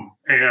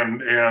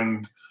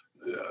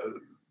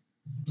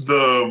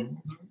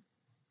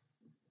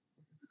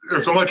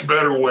 There's a much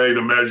better way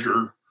to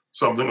measure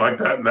something like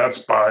that, and that's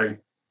by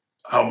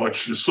how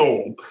much is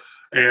sold.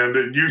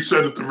 And you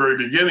said at the very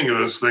beginning of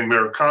this thing,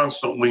 there are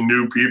constantly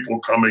new people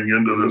coming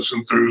into this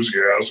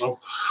enthusiasm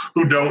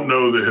who don't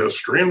know the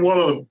history. And one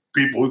of the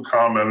people who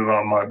commented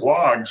on my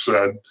blog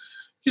said,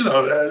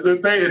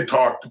 that they had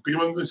talked to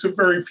people, and they said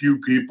very few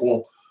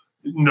people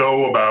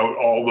know about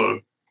all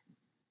the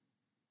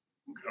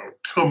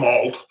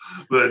tumult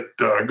that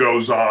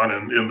goes on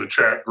in the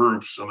chat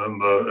groups and in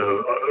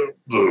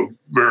the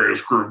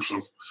various groups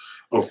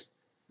of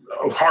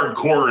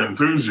hardcore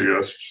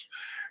enthusiasts.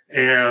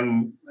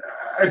 And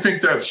I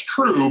think that's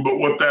true, but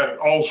what that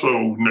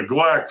also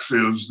neglects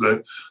is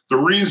that the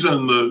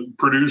reason the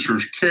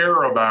producers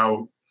care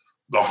about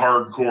the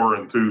hardcore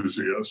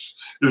enthusiasts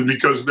is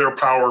because they're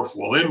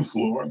powerful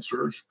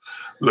influencers.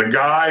 The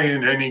guy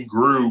in any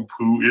group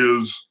who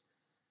is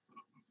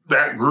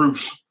that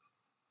group's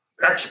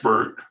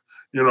expert,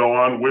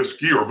 on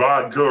whiskey or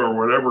vodka or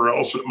whatever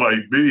else it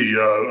might be,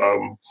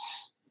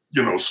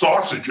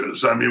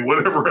 sausages, I mean,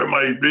 whatever it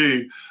might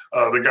be,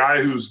 the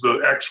guy who's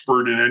the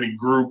expert in any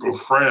group of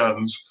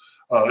friends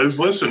is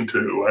listened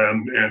to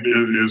and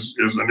is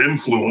an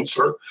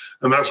influencer.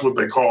 And that's what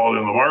they call it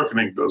in the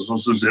marketing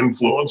business, is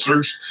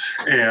influencers.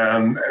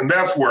 And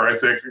that's where I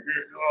think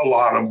a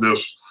lot of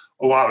this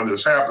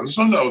happens.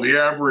 So no, the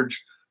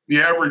average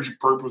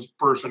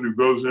person who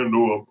goes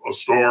into a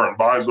store and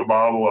buys a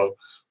bottle of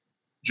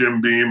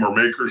Jim Beam or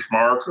Maker's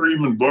Mark or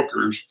even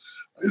Booker's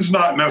is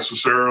not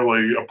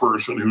necessarily a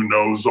person who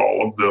knows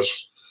all of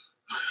this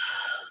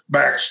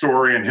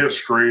backstory and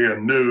history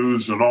and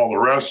news and all the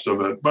rest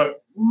of it.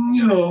 But,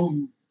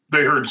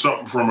 they heard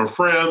something from a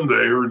friend,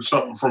 they heard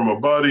something from a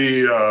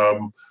buddy, a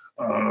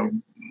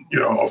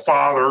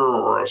father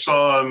or a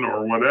son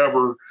or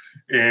whatever,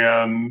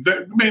 and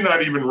that may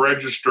not even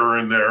register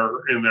in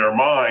their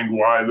mind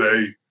why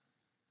they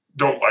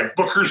don't like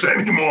Booker's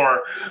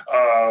anymore.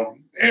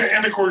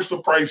 And of course,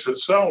 the price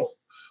itself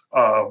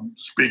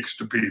speaks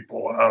to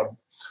people. I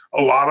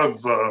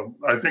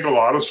think a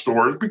lot of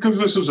stores, because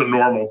this is a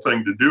normal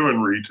thing to do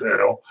in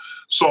retail,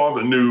 saw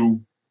the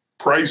new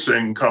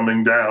pricing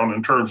coming down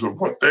in terms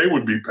of what they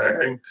would be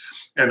paying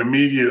and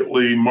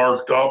immediately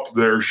marked up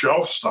their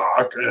shelf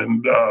stock.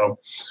 And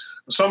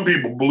some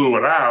people blew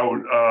it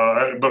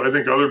out, but I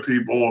think other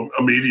people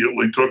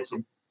immediately took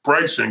the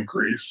price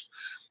increase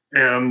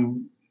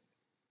and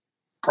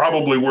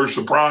probably were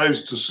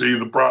surprised to see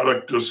the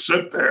product just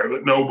sit there,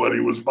 that nobody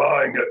was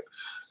buying it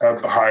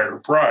at the higher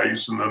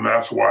price. And then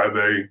that's why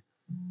they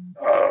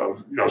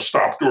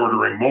stopped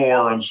ordering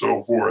more and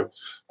so forth.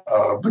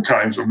 The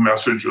kinds of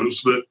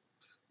messages that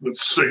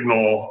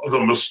signal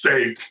the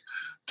mistake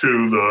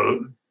to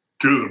the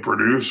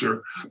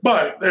producer.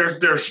 But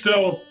they're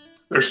still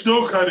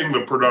cutting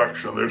the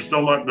production. They're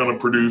still not going to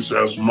produce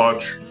as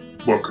much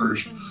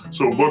Booker's.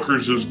 So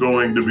Booker's is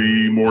going to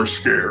be more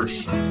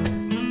scarce.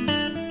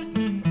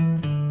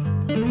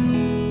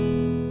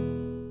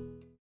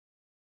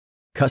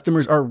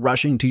 Customers are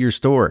rushing to your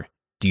store.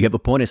 Do you have a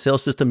point of sale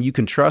system you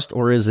can trust,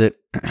 or is it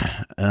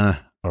a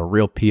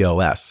real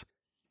POS?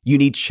 You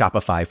need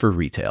Shopify for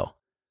retail.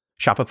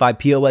 Shopify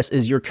POS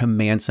is your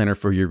command center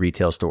for your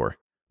retail store.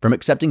 From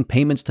accepting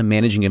payments to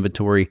managing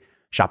inventory,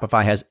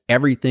 Shopify has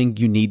everything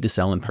you need to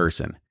sell in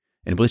person.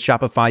 And with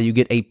Shopify, you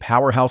get a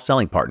powerhouse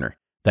selling partner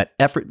that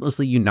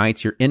effortlessly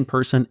unites your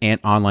in-person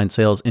and online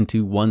sales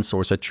into one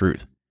source of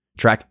truth.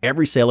 Track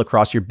every sale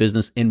across your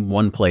business in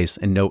one place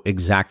and know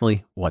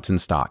exactly what's in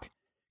stock.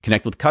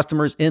 Connect with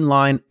customers in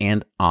line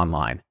and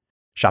online.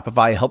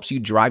 Shopify helps you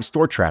drive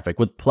store traffic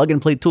with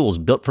plug-and-play tools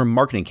built for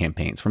marketing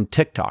campaigns from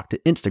TikTok to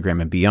Instagram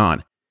and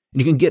beyond.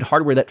 And you can get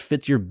hardware that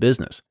fits your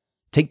business.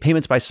 Take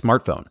payments by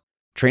smartphone,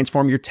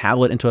 transform your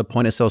tablet into a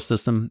point-of-sale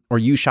system, or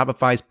use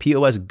Shopify's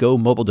POS Go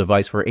mobile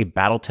device for a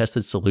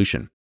battle-tested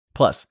solution.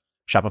 Plus,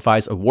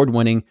 Shopify's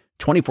award-winning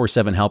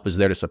 24/7 help is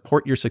there to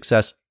support your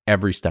success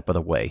every step of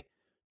the way.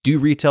 Do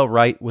retail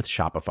right with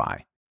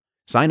Shopify.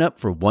 Sign up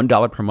for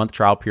 $1 per month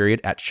trial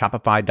period at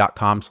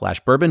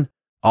shopify.com/bourbon,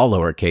 all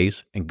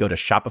lowercase, and go to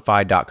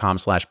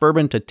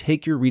shopify.com/bourbon to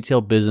take your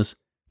retail business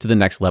to the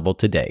next level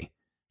today.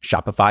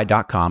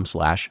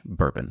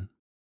 Shopify.com/bourbon.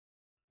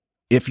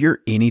 If you're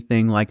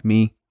anything like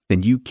me,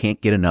 then you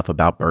can't get enough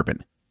about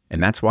bourbon.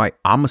 And that's why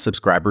I'm a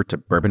subscriber to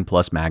Bourbon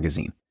Plus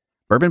magazine.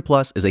 Bourbon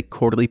Plus is a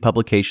quarterly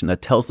publication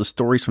that tells the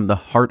stories from the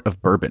heart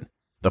of bourbon,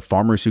 the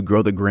farmers who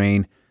grow the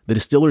grain, the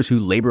distillers who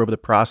labor over the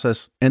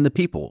process, and the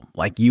people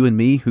like you and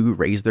me who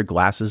raise their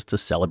glasses to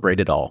celebrate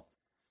it all.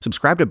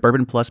 Subscribe to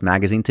Bourbon Plus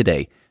magazine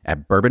today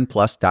at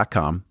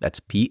bourbonplus.com, that's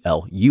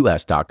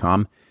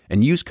PLUS.com,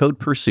 and use code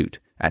PURSUIT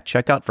at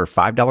checkout for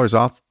 $5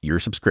 off your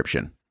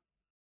subscription.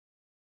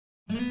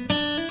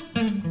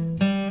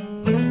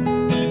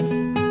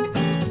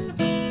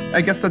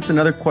 I guess that's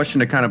another question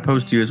to kind of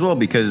pose to you as well,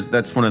 because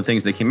that's one of the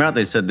things that came out.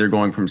 They said they're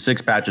going from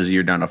 6 batches a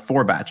year down to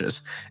 4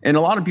 batches. And a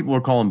lot of people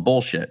are calling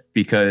bullshit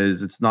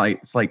because it's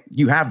like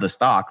you have the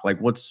stock. Like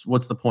what's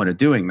the point of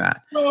doing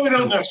that? No, they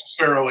don't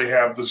necessarily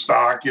have the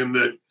stock in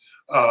that,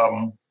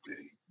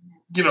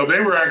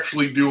 they were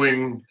actually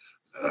doing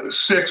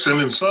 6.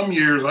 And in some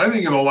years, I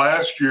think in the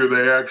last year,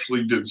 they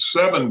actually did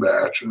 7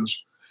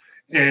 batches.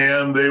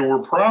 And they were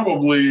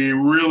probably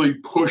really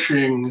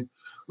pushing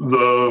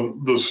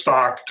the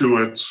stock to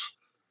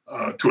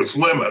its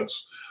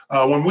limits.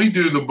 When we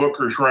do the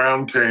Booker's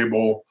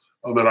Roundtable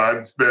that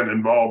I've been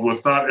involved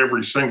with, not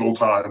every single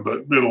time,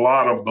 but in a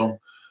lot of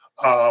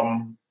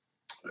them,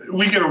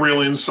 we get a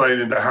real insight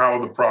into how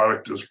the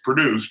product is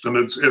produced,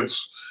 and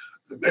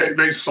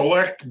they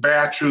select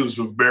batches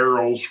of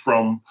barrels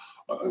from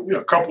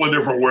a couple of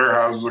different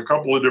warehouses, a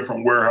couple of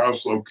different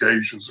warehouse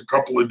locations, a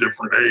couple of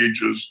different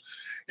ages,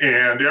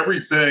 and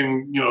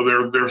everything.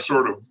 Their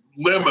sort of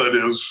limit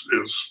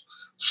is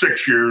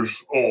 6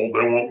 years old.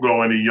 They won't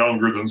go any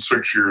younger than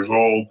 6 years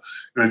old.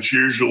 And it's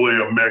usually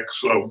a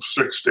mix of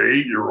 6 to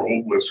 8 year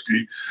old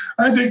whiskey.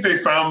 I think they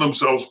found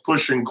themselves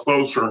pushing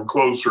closer and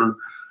closer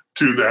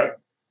to that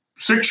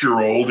 6 year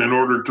old in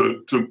order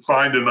to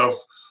find enough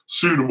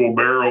suitable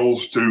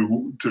barrels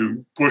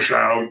to push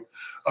out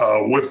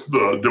with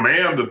the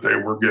demand that they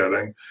were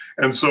getting.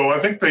 And so I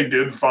think they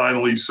did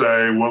finally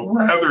say, well,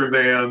 rather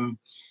than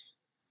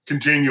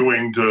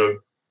continuing to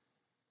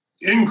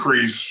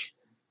increase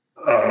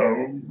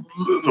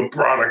the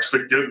products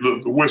that get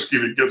the whiskey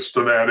that gets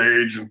to that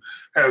age and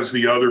has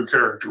the other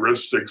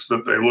characteristics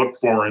that they look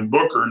for in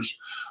Booker's,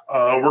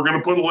 we're going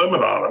to put a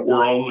limit on it.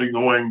 We're only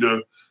going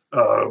to,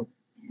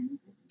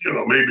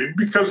 maybe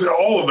because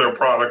all of their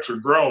products are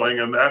growing,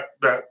 and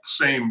that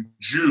same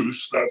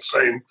juice, that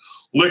same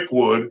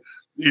liquid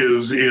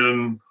is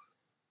in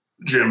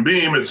Jim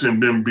Beam. It's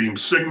in Jim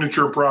Beam's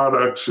signature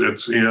products.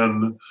 It's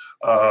in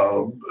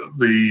and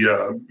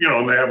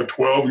they have a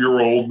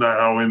 12-year-old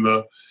now in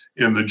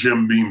the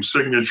Jim Beam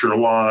signature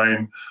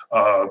line.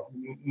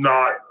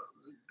 Not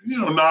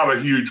a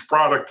huge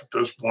product at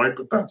this point,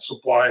 but that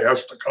supply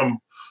has to come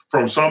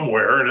from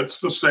somewhere, and it's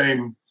the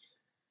same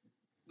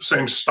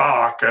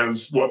stock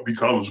as what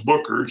becomes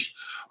Booker's.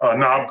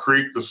 Knob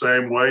Creek the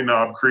same way.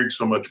 Knob Creek's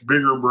a much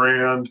bigger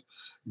brand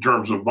in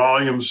terms of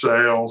volume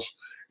sales.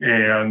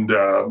 And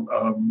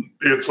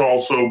it's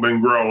also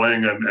been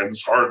growing, and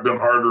it's been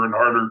harder and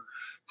harder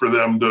for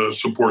them to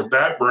support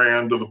that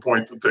brand to the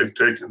point that they've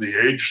taken the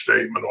age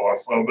statement off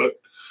of it.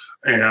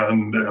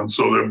 And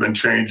so there have been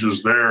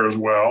changes there as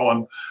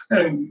well.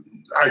 And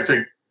I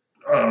think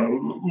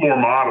more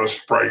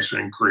modest price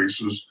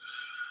increases.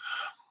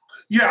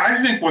 Yeah,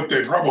 I think what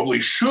they probably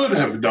should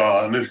have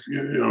done, if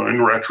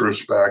in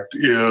retrospect,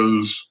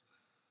 is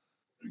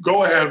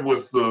go ahead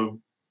with the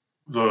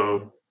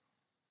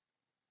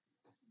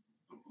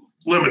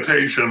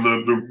limitation,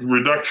 the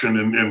reduction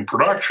in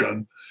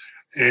production,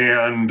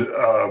 and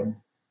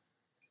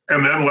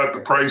then let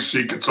the price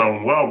seek its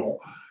own level.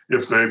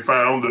 If they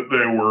found that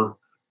they were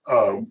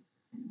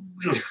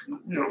just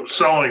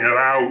selling it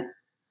out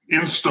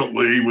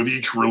instantly with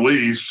each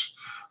release,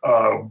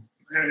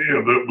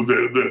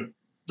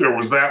 there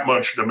was that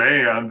much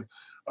demand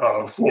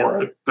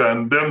for it,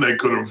 then they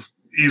could have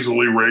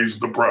easily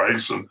raised the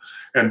price and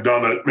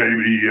done it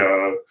maybe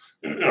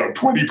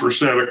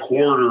 20% a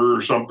quarter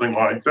or something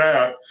like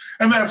that.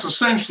 And that's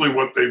essentially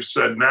what they've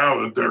said now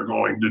that they're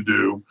going to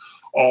do,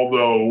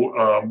 although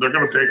they're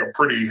going to take a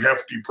pretty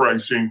hefty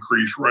price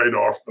increase right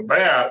off the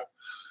bat,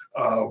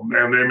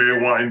 and they may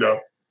wind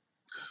up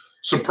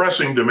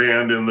suppressing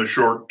demand in the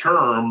short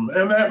term.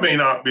 And that may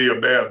not be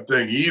a bad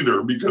thing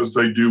either, because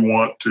they do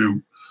want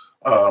to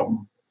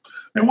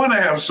they want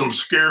to have some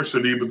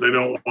scarcity, but they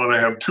don't want to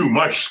have too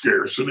much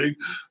scarcity.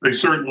 They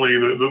certainly,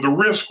 the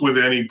risk with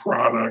any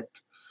product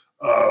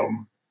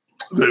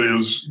that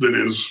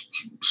is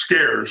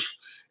scarce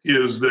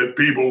is that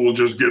people will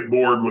just get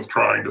bored with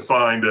trying to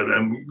find it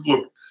and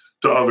look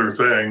to other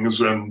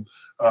things. And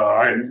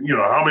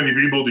how many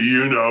people do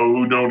you know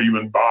who don't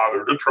even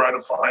bother to try to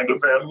find a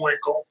Van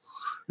Winkle?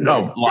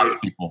 Lots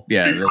of people.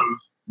 Yeah.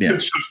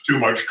 It's just too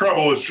much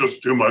trouble. It's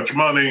just too much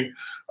money.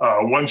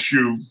 Once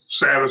you've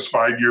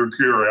satisfied your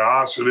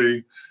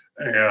curiosity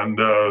and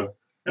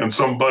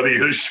somebody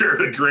has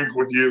shared a drink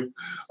with you,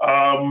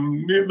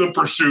 the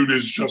pursuit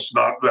is just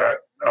not that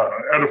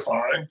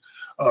edifying.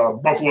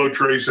 Buffalo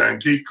Trace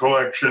Antique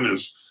Collection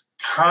is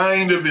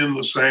kind of in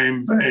the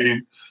same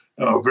vein.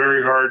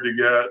 Very hard to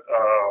get.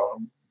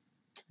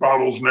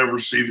 Bottles never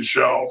see the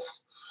shelf.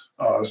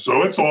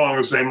 So it's along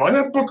the same line.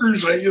 At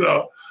Booker's,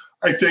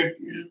 I think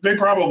they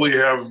probably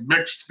have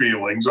mixed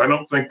feelings. I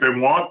don't think they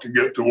want to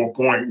get to a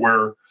point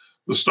where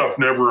the stuff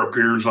never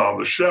appears on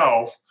the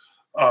shelf.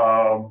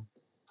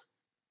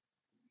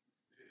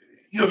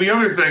 The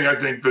other thing I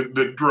think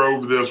that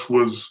drove this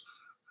was,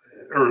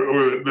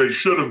 or they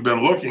should have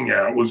been looking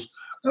at was,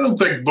 I don't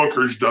think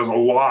Booker's does a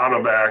lot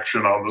of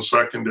action on the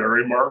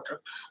secondary market.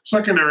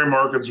 Secondary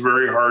market's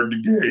very hard to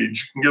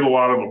gauge. You can get a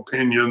lot of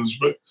opinions,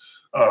 but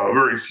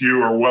very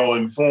few are well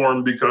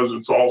informed because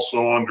it's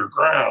also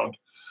underground.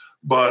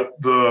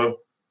 But the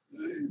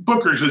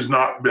Booker's has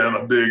not been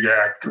a big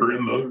actor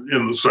in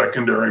the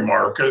secondary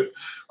market.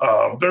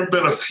 There have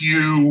been a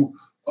few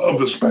of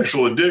the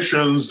special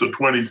editions. The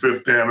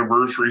 25th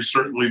anniversary,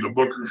 certainly the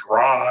Booker's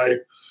Rye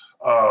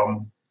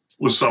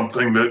was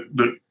something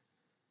that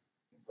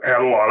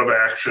had a lot of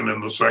action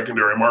in the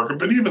secondary market.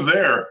 But even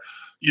there,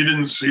 you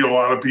didn't see a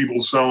lot of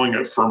people selling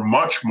it for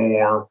much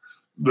more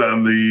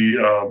than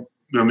the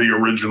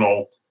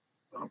original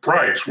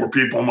price, where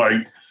people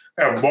might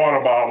have bought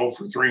a bottle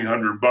for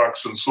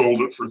 $300 and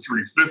sold it for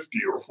 $350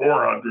 or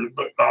 $400,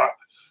 but not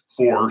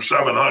for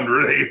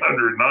 $700,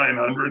 $800,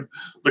 $900,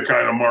 the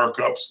kind of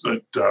markups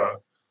that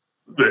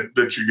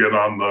you get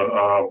on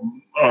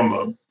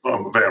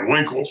the Van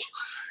Winkles.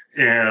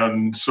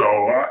 And so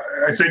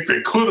I think they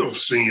could have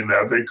seen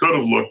that. They could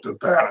have looked at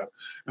that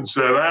and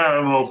said, I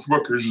don't know if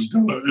Booker's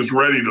is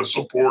ready to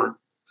support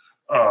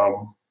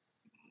the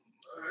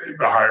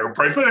higher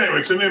price. But anyway,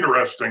 it's an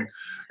interesting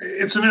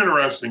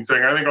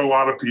thing. I think a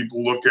lot of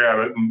people look at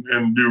it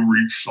and do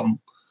reach some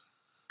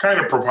kind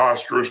of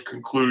preposterous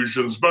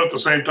conclusions. But at the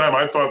same time,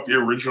 I thought the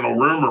original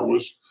rumor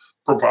was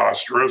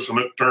preposterous, and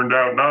it turned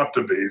out not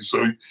to be.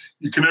 So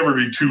you can never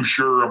be too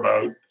sure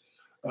about.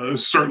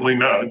 Certainly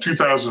not.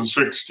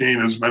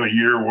 2016 has been a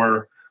year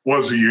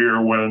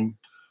when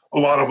a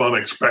lot of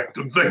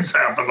unexpected things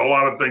happened. A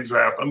lot of things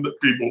happened that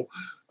people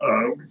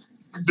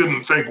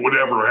didn't think would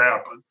ever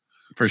happen.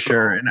 For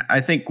sure. And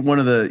I think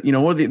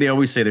they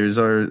always say there's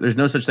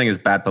no such thing as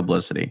bad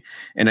publicity.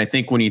 And I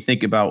think when you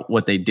think about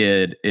what they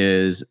did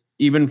is,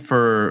 even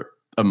for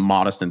a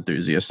modest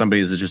enthusiast,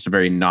 somebody who's just a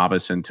very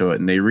novice into it,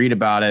 and they read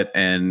about it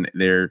and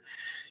they're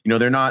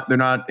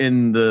not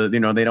in the,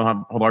 they don't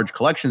have large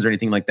collections or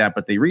anything like that,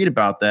 but they read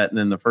about that. And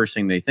then the first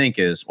thing they think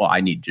is, well,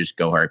 I need to just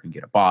go where I can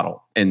get a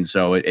bottle. And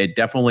so it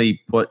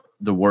definitely put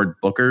the word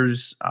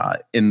Booker's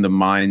in the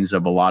minds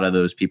of a lot of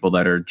those people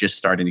that are just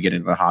starting to get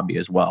into the hobby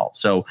as well.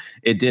 So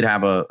it did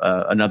have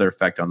another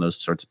effect on those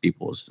sorts of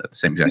people at the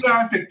same time.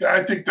 Yeah,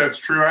 I think that's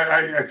true.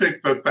 I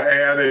think that the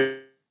adage,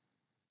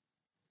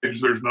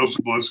 there's no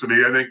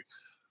publicity. I think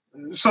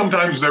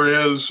sometimes there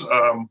is.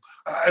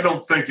 I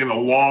don't think in the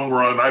long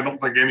run, I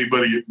don't think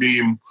anybody at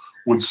Beam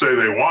would say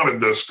they wanted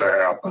this to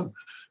happen.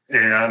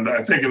 And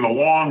I think in the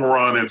long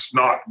run, it's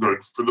not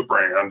good for the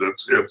brand.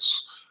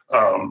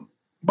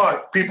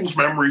 But people's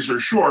memories are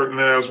short. And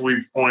as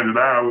we've pointed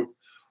out,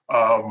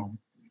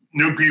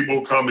 new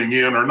people coming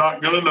in are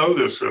not going to know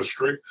this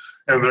history.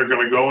 And they're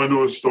going to go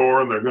into a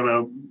store and they're going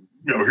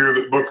to, hear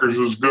that Booker's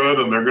is good,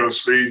 and they're going to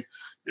see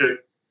it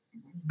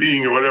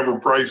being at whatever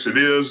price it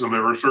is. And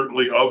there are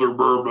certainly other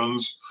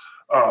bourbons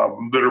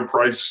that are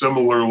priced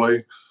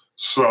similarly.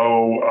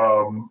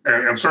 So,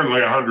 and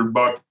certainly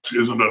 $100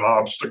 isn't an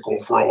obstacle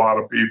for a lot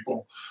of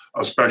people,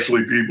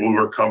 especially people who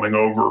are coming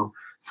over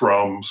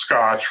from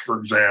Scotch, for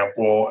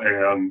example,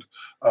 and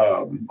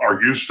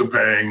are used to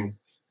paying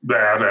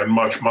that and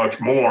much,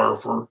 much more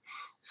for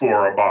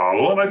a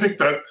bottle. And I think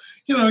that,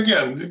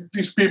 again,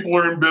 these people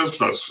are in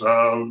business.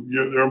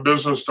 They're in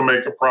business to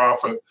make a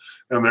profit,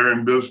 and they're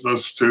in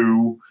business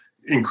to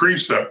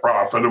increase that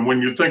profit. And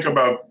when you think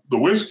about the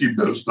whiskey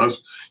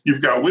business,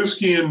 you've got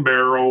whiskey in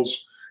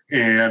barrels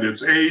and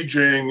it's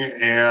aging,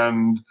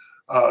 and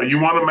you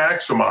want to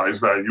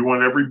maximize that. You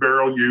want every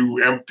barrel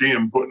you empty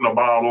and put in a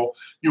bottle,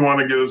 you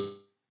want to get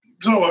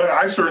so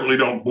I certainly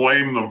don't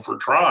blame them for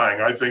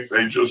trying. I think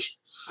they just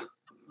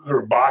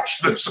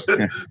botched this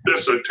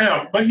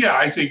attempt. But yeah,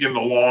 I think in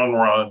the long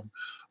run,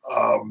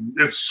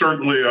 it's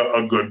certainly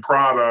a good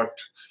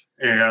product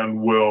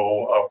and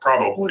will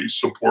probably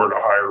support a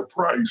higher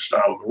price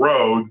down the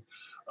road.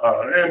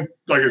 And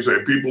like I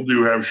say, people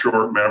do have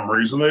short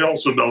memories, and they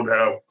also don't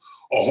have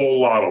a whole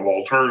lot of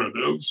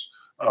alternatives.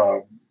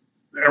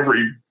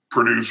 Every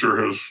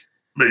producer has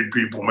made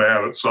people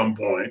mad at some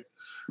point.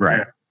 Right.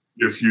 And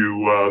if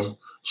you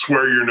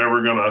swear you're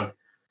never going to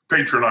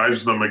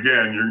patronize them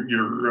again,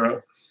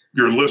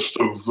 your list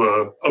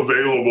of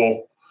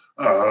available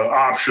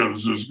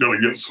options is going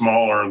to get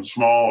smaller and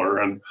smaller.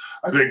 And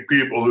I think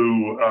people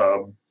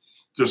who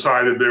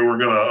decided they were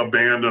going to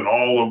abandon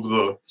all of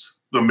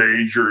the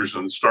majors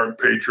and start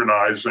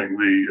patronizing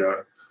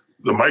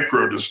the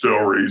micro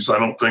distilleries, I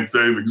don't think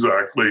they've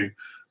exactly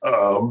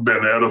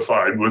been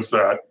edified with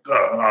that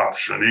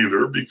option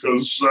either,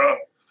 because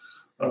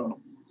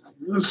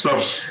this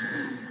stuff's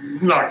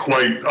not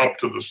quite up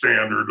to the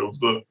standard of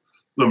the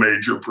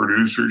major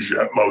producers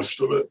yet, most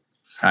of it.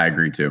 I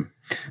agree too.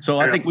 So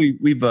I think we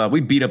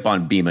beat up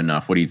on Beam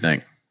enough. What do you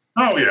think?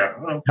 Oh yeah.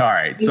 All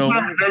right. So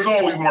there's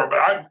always more,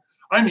 but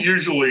I'm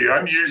usually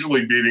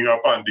beating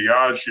up on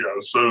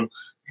Diageo. So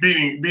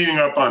beating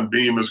up on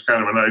Beam is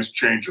kind of a nice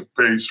change of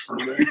pace for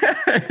me.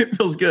 It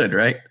feels good,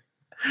 right?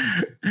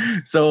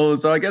 So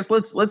I guess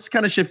let's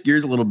kind of shift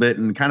gears a little bit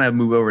and kind of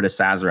move over to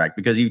Sazerac,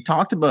 because you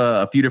talked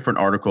about a few different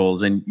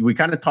articles, and we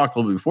kind of talked a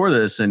little bit before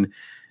this, and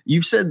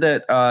you've said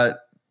that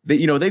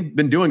they've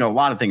been doing a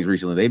lot of things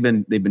recently. They've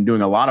been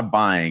doing a lot of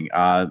buying.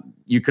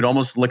 You could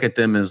almost look at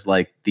them as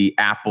like the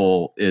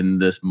Apple in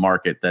this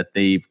market, that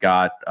they've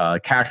got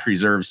cash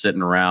reserves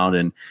sitting around,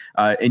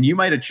 and you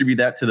might attribute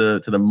that to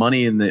the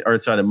money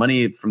the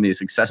money from the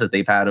success that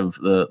they've had of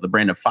the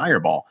brand of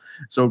Fireball.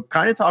 So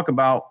kind of talk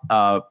about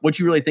what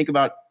you really think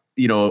about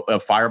a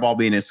Fireball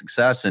being a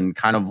success, and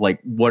kind of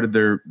like what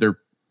are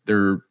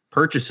their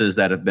purchases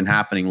that have been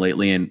happening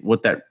lately, and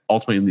what that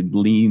ultimately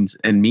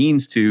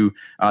means to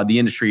the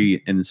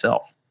industry in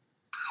itself.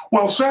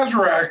 Well,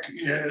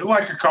 Sazerac,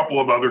 like a couple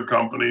of other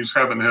companies,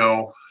 Heaven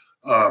Hill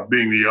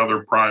being the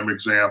other prime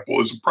example,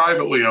 is a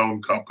privately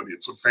owned company.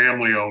 It's a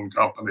family-owned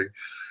company.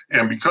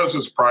 And because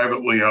it's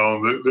privately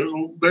owned,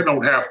 they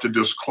don't have to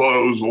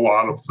disclose a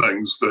lot of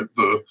things that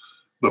the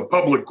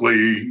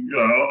publicly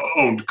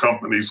owned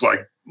companies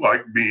like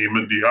Beam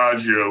and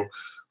Diageo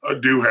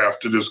do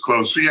have to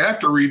disclose. So you have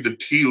to read the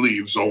tea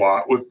leaves a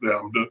lot with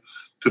them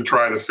to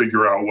try to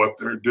figure out what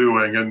they're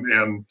doing.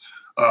 And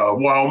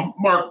while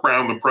Mark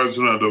Brown, the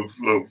president of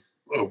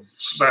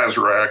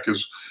Sazerac,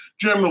 is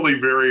generally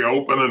very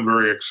open and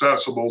very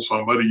accessible,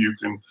 somebody you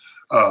can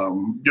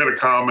get a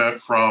comment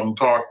from,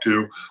 talk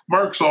to,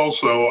 Mark's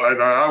also,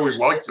 I always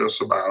like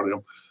this about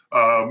him,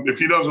 if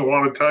he doesn't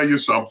want to tell you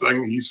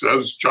something, he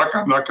says, Chuck,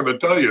 I'm not going to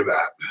tell you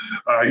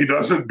that. He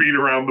doesn't beat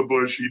around the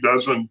bush. He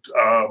doesn't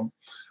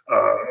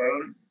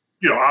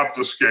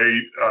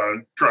obfuscate,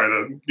 try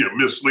to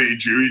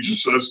mislead you. He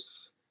just says,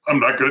 I'm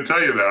not going to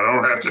tell you that. I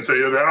don't have to tell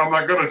you that. I'm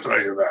not going to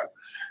tell you that.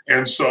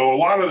 And so a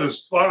lot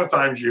of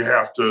times you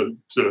have to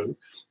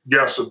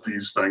guess at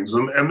these things,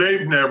 and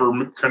they've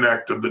never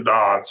connected the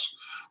dots.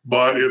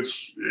 But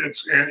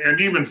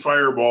and even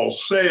Fireball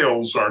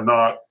sales are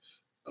not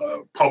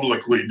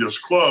publicly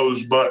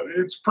disclosed, but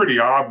it's pretty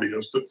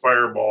obvious that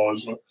Fireball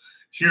is a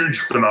huge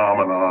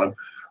phenomenon.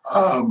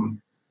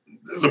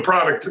 The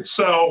product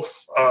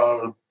itself,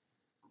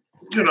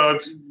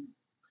 it's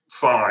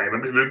fine. I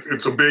mean,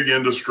 it's a big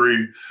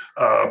industry.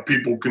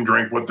 People can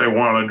drink what they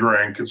want to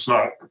drink. It's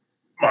not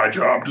my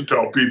job to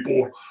tell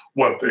people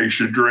what they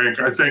should drink.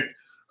 I think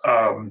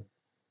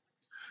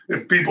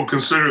if people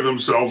consider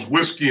themselves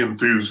whiskey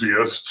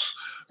enthusiasts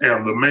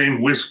and the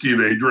main whiskey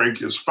they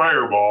drink is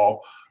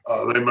Fireball,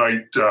 they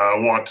might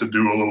want to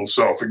do a little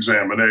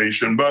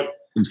self-examination. But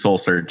some soul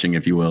searching,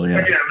 if you will. Yeah.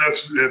 Again,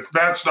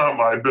 that's not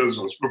my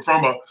business. But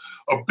from a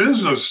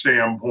business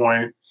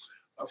standpoint,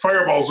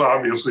 Fireball's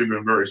obviously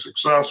been very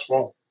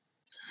successful.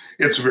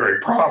 It's very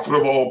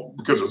profitable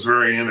because it's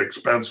very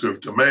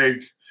inexpensive to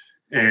make,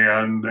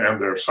 and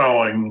they're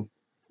selling,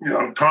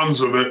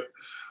 tons of it.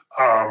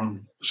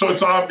 So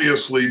it's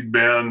obviously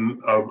been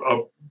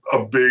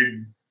a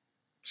big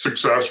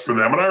success for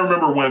them. And I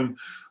remember when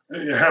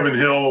Heaven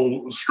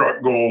Hill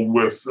struck gold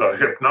with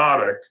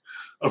Hypnotic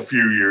a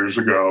few years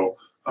ago,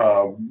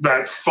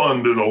 that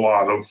funded a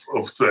lot of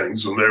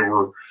things, and they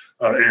were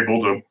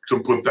able to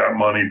put that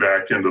money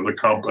back into the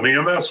company.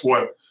 And that's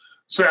what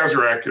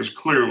Sazerac has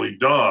clearly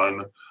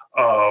done.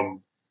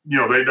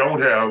 They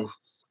don't have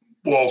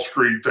Wall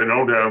Street. They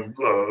don't have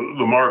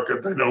the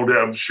market. They don't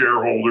have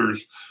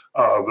shareholders.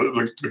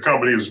 The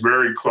company is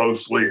very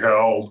closely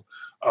held.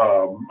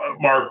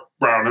 Mark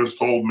Brown has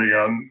told me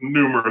on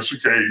numerous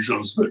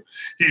occasions that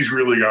he's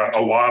really got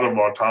a lot of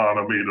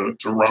autonomy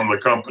to run the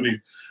company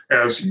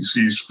as he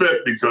sees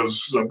fit,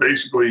 because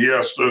basically he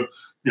has to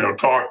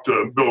talk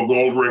to Bill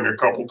Goldring a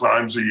couple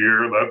times a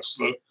year. That's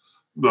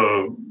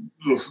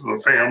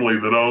the family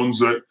that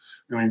owns it.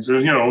 And he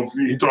says,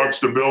 he talks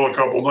to Bill a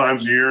couple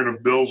times a year, and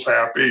if Bill's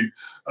happy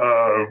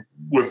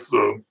with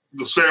the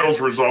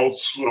sales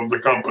results of the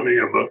company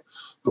and the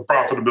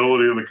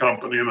profitability of the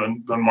company,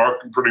 then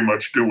Mark can pretty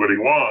much do what he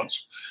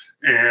wants.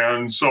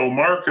 And so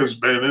Mark has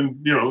been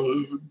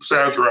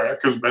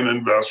Sazerac has been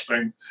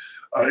investing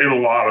in a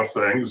lot of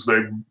things.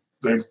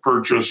 They've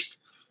purchased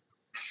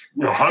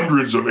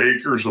hundreds of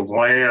acres of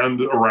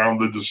land around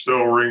the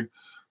distillery.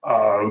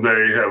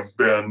 They have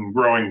been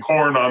growing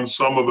corn on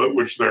some of it,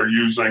 which they're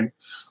using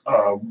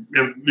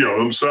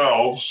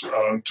themselves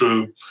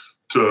to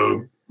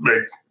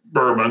make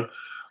bourbon.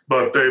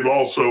 But they've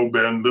also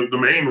been, the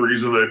main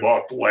reason they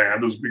bought the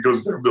land is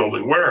because they're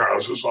building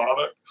warehouses on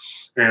it.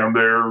 And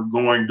they're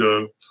going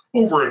to,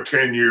 over a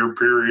 10-year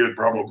period,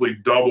 probably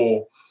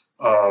double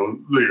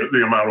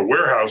the amount of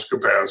warehouse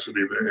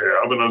capacity they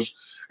have. And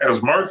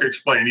as Mark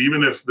explained,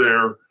 even if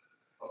their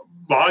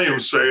volume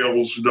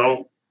sales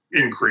don't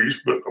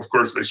increase, but of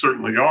course they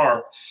certainly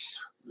are,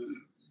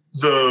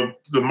 the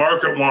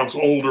market wants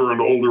older and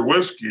older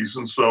whiskeys.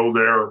 And so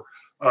they're,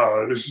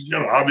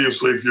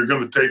 obviously, if you're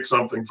going to take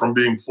something from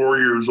being 4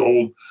 years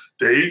old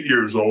to 8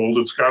 years old,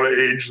 it's got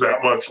to age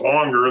that much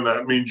longer. And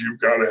that means you've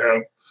got to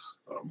have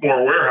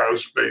more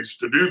warehouse space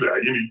to do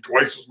that. You need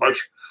twice as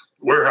much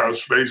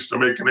warehouse space to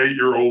make an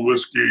 8-year-old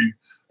whiskey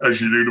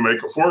as you do to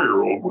make a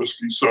 4-year-old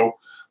whiskey. So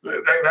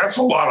that's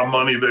a lot of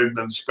money they've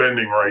been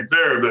spending right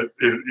there that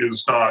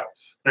is not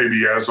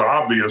maybe as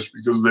obvious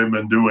because they've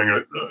been doing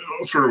it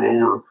sort of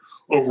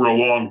over a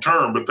long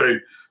term. But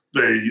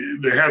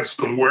they had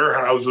some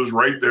warehouses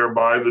right there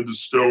by the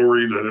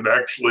distillery that had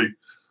actually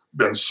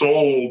been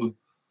sold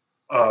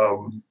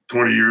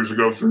 20 years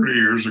ago, 30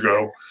 years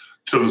ago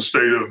to the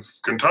state of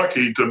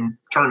Kentucky to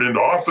turn into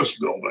office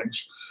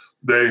buildings.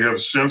 They have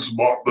since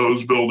bought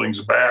those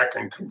buildings back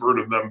and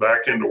converted them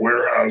back into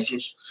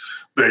warehouses.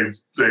 They've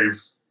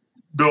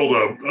built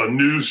a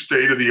new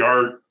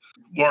state-of-the-art,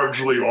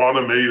 largely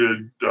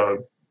automated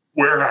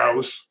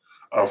warehouse,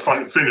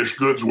 finished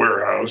goods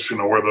warehouse,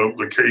 where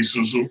the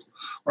cases of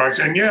rice.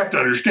 And you have to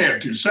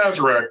understand, too,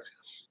 Sazerac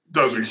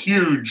does a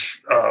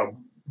huge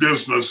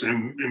business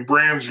in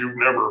brands you've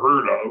never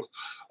heard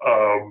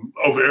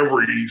of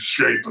every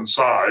shape and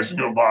size,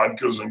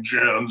 vodkas and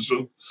gins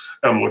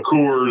and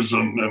liqueurs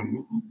and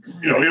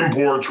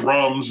imports,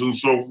 rums and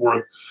so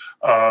forth.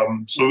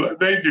 So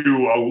they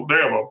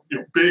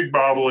have big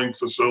bottling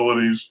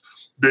facilities,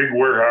 big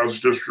warehouse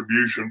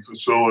distribution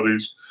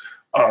facilities.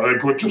 They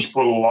just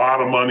put a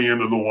lot of money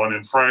into the one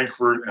in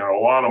Frankfurt and a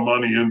lot of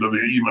money into the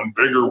even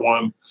bigger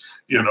one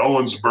in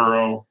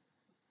Owensboro.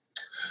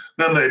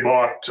 Then they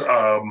bought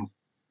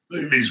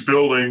these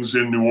buildings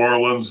in New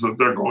Orleans that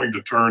they're going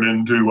to turn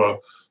into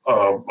a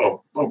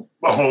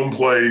home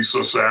place, a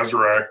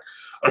Sazerac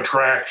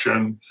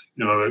attraction.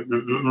 The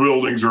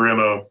buildings are in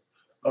a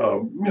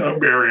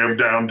area of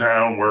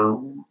downtown where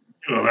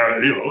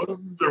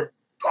they're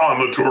on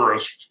the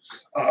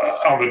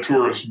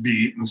tourist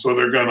beat, and so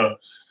they're going to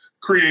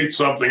create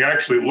something.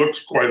 Actually, it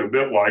looks quite a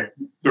bit like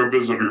their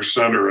visitor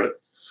center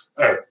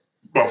at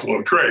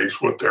Buffalo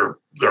Trace, what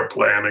they're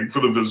planning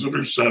for the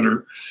visitor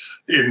center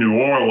in New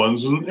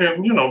Orleans, and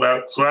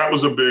that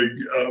was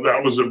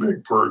a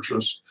big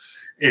purchase,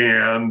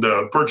 and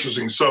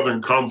purchasing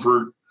Southern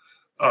Comfort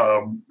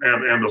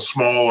and a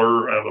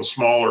smaller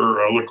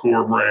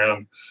liqueur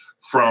brand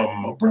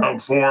from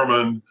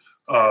Brown-Forman.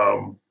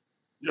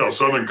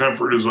 Southern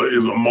Comfort is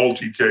a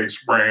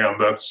multi-case brand.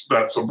 That's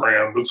a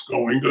brand that's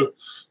going to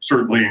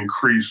certainly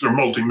increase their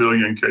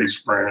multi-million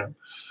case brand.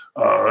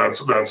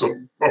 That's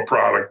a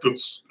product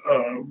that's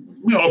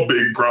a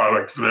big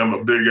product for them,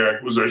 a big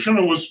acquisition.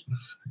 It was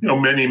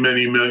many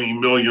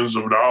millions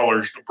of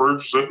dollars to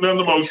purchase it. And then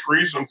the most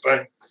recent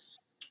thing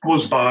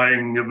was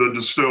buying the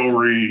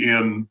distillery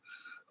in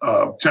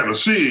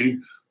Tennessee.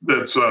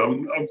 That's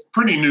a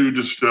pretty new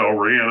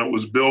distillery, and it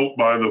was built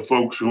by the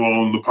folks who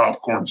own the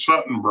Popcorn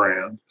Sutton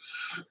brand.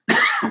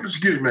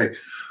 Excuse me.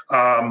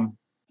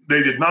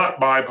 They did not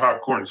buy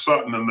Popcorn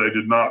Sutton, and they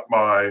did not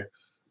buy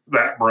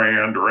that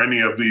brand or any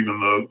of even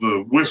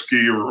the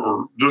whiskey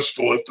or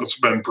distillate that's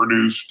been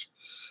produced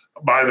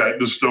by that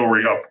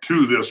distillery up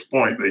to this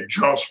point. They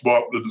just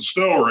bought the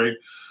distillery,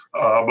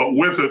 but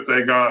with it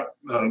they got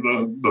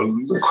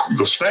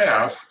the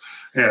staff,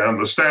 and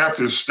the staff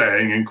is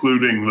staying,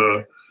 including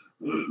the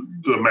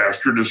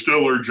master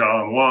distiller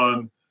John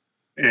Lunn,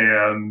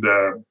 and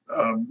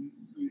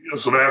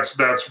so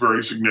that's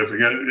very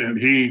significant. And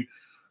he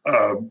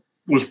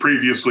was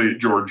previously at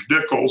George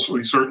Dickel, so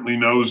he certainly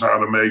knows how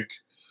to make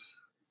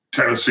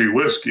Tennessee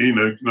whiskey,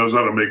 knows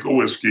how to make a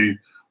whiskey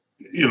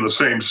in the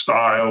same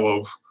style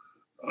of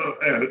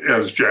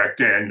as Jack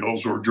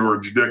Daniels or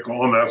George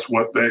Dickel, and that's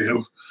what they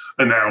have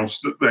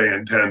announced that they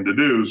intend to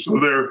do. So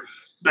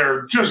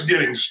they're just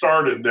getting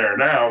started there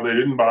now. They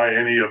didn't buy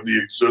any of the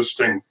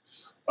existing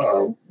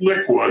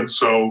liquid,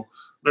 so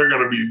they're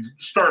going to be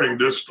starting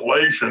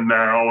distillation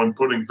now and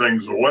putting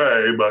things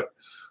away, but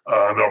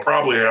they'll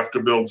probably have to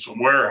build some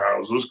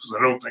warehouses because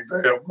I don't think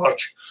they have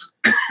much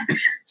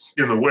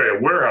in the way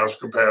of warehouse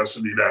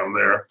capacity down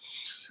there.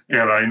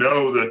 And I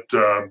know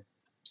that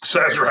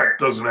Sazerac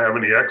doesn't have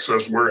any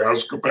excess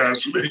warehouse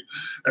capacity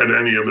at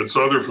any of its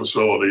other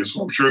facilities.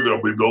 So I'm sure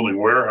they'll be building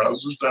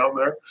warehouses down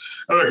there.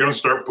 And they're going to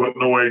start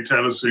putting away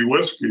Tennessee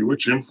whiskey,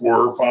 which in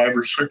 4 or 5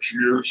 or 6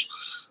 years,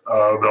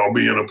 they'll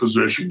be in a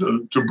position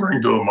to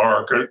bring to the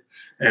market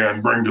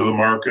and bring to the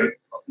market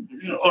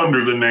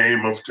under the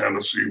name of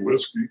Tennessee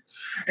whiskey.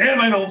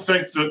 And I don't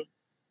think the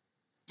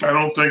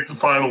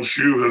final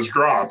shoe has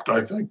dropped.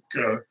 I think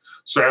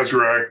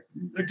Sazerac,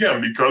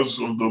 again,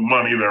 because of the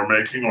money they're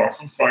making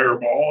off of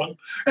Fireball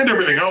and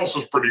everything else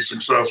is pretty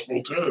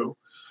successful too.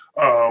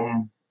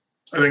 I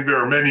think there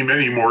are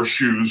many more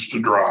shoes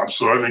to drop.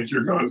 So I think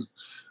you're going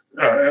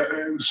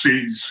to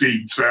see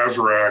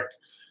Sazerac.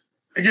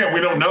 Again,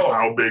 we don't know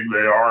how big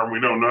they are, and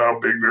we don't know how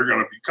big they're going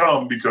to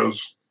become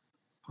because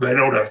they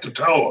don't have to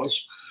tell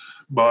us.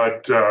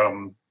 But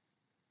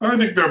I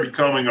think they're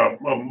becoming a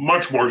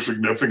much more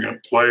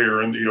significant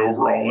player in the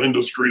overall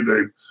industry.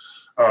 They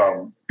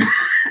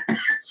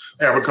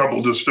have a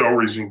couple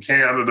distilleries in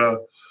Canada.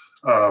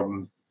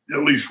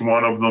 At least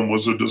one of them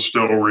was a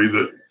distillery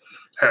that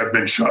had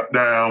been shut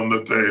down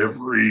that they have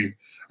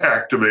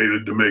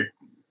reactivated to make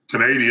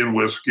Canadian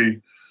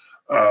whiskey.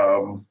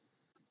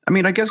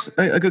 I guess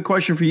a good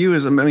question for you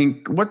is,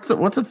 what's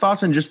the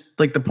thoughts on just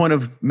like the point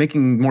of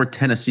making more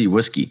Tennessee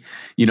whiskey?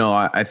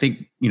 I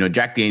think,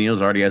 Jack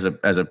Daniels already has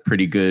a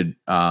pretty good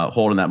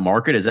hold in that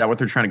market. Is that what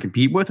they're trying to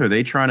compete with? Or are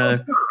they trying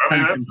to? Sure.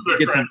 mean, that's what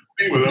they're trying to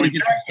be with. I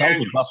mean,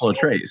 with Buffalo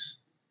Trace.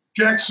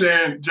 Jack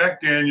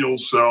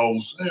Daniels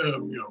sells,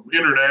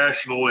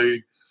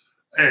 internationally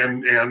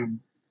and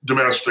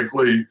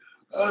domestically,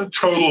 a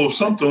total of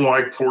something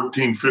like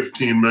 14,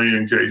 15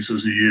 million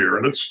cases a year,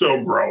 and it's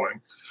still growing.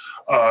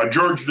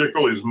 George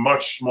Dickel is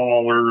much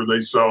smaller.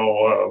 They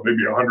sell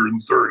maybe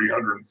 130,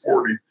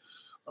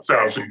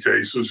 140,000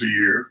 cases a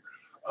year.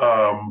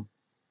 So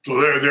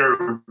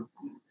they're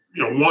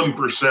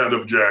 1%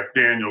 of Jack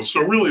Daniels.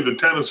 So really the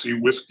Tennessee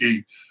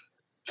whiskey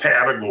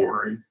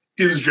category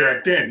is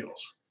Jack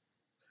Daniels.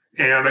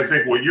 And I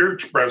think what you're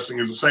expressing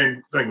is the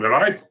same thing that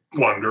I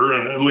wonder,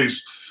 and at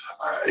least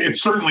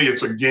it's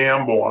a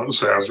gamble on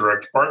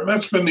Sazarek's part. And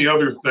that's been the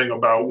other thing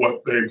about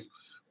what they've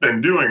been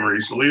doing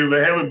recently.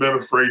 They haven't been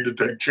afraid to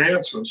take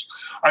chances.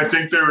 I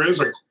think there is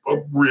a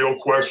real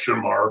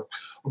question mark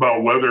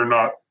about whether or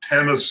not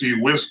Tennessee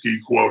whiskey,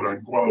 quote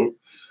unquote,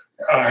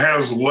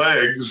 has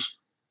legs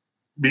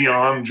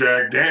beyond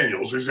Jack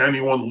Daniels. Is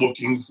anyone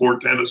looking for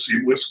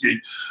Tennessee whiskey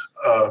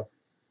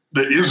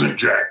that isn't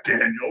Jack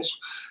Daniels?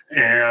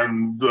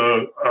 And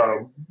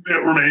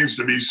it remains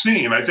to be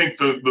seen. I think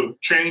the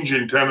change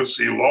in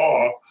Tennessee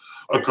law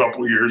a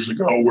couple of years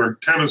ago, where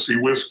Tennessee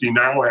whiskey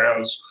now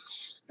has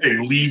a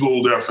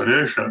legal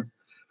definition,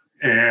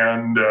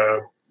 and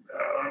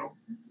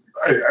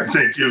I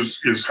think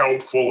is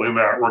helpful in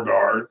that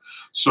regard,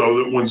 so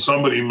that when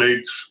somebody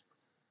makes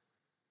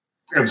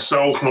and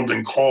sells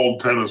something called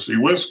Tennessee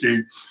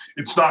whiskey,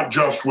 it's not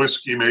just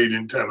whiskey made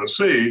in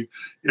Tennessee.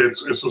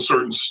 It's a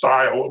certain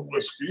style of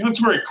whiskey, and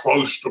it's very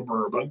close to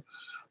bourbon.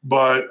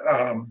 But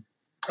I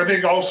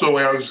think also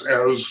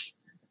as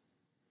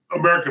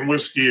American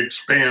whiskey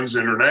expands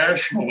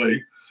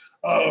internationally,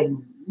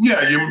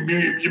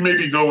 you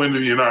maybe go into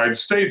the United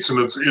States, and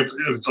it's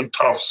a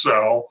tough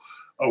sell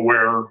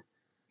where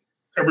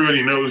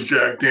everybody knows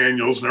Jack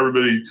Daniels and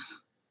everybody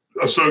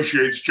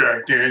associates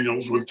Jack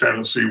Daniels with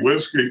Tennessee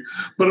whiskey.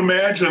 But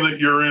imagine that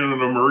you're in an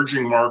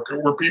emerging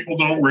market where people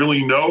don't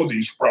really know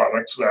these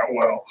products that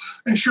well.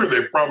 And sure,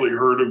 they've probably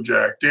heard of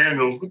Jack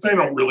Daniels, but they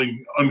don't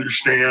really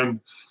understand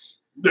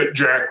that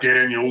Jack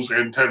Daniels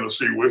and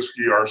Tennessee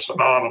whiskey are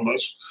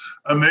synonymous.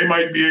 And they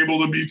might be able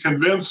to be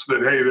convinced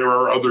that, hey, there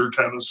are other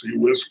Tennessee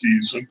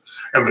whiskeys,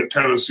 and that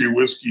Tennessee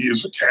whiskey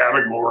is a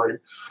category.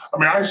 I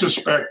mean, I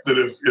suspect that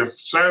if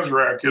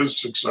Sazerac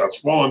is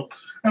successful,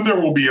 and there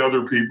will be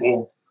other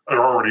people, there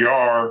already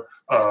are,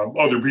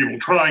 other people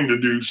trying to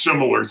do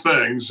similar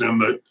things, in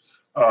that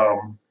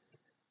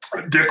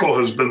Dickel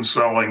has been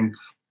selling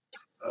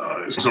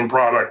some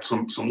products,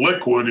 some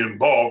liquid in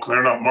bulk.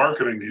 They're not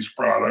marketing these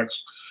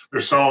products.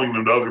 They're selling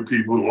them to other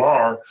people who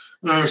are.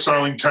 And they're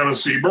selling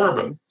Tennessee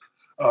bourbon.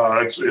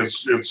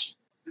 It's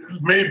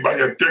made by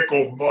a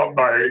Dickel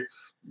by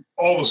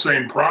all the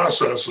same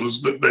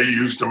processes that they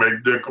use to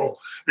make Dickel,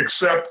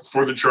 except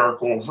for the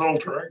charcoal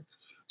filtering.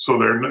 So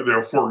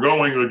they're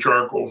foregoing the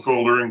charcoal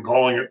filtering and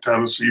calling it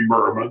Tennessee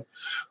bourbon.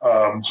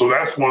 So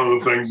that's one of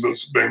the things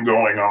that's been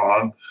going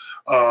on.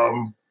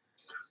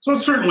 So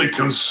it's certainly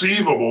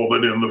conceivable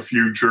that in the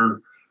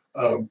future,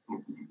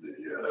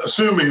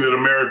 assuming that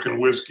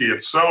American whiskey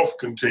itself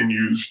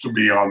continues to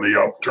be on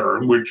the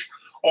upturn, which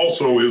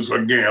also is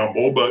a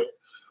gamble, but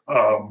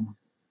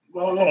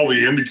all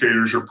the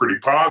indicators are pretty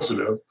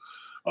positive,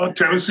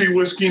 Tennessee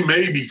whiskey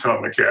may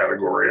become a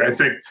category. I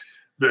think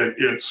that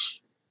it's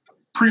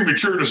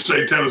premature to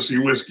say Tennessee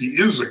whiskey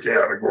is a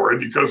category,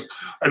 because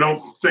I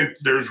don't think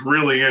there's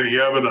really any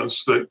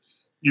evidence that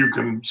you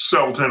can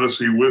sell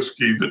Tennessee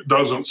whiskey that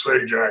doesn't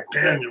say Jack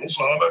Daniels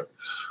on it.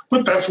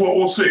 But that's what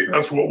we'll see.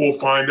 That's what we'll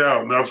find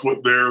out. And that's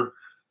what they're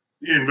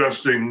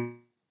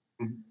investing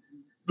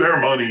their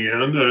money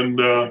in. And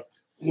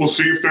we'll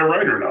see if they're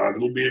right or not.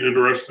 It'll be an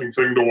interesting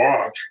thing to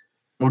watch.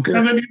 Okay.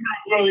 And then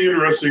one of the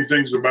interesting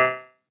things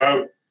about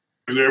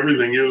is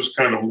everything is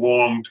kind of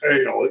long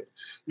tail.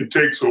 It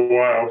takes a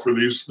while for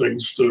these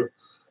things to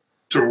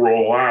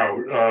roll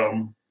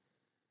out.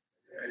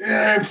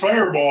 And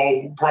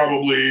Fireball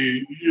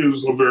probably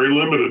is a very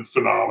limited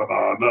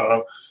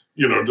phenomenon.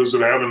 Does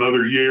it have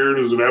another year?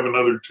 Does it have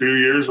another 2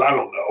 years? I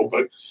don't know.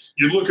 But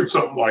you look at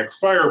something like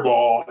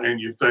Fireball and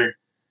you think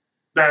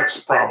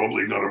that's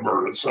probably going to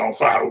burn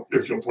itself out,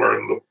 if you'll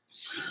pardon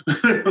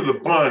the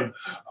pun.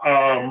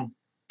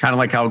 Kind of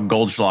like how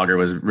Goldschlager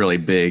was really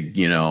big,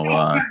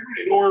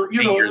 or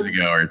 8 years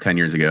ago or 10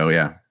 years ago.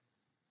 Yeah.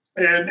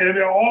 And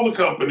all the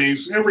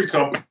companies, every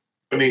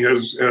company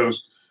has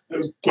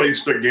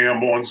placed a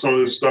gamble on some of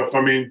this stuff.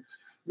 I mean,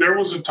 there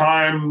was a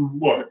time,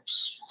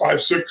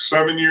 5, 6,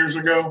 7 years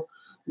ago,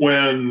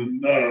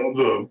 when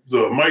the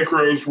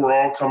micros were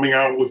all coming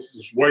out with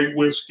this white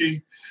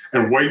whiskey,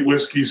 and white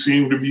whiskey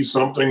seemed to be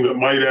something that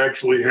might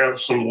actually have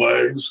some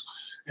legs.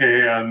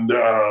 And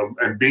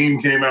Beam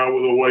came out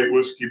with a white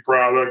whiskey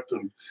product,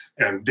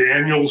 and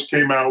Daniels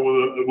came out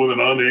with an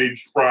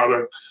unaged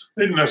product.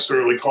 They didn't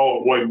necessarily call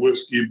it white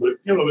whiskey, but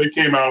they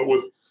came out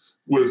with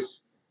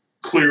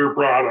clear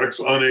products,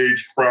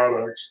 unaged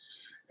products,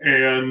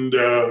 and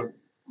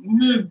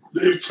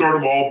it sort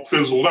of all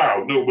fizzled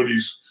out.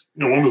 Nobody's,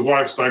 when was the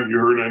last time you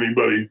heard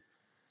anybody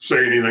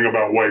say anything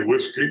about white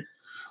whiskey.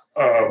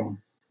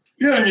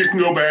 Yeah, and you can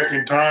go back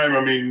in time.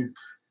 I mean,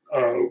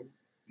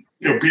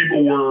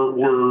 people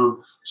were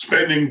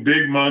spending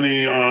big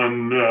money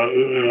on.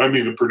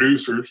 The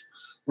producers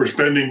were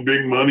spending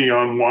big money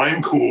on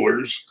wine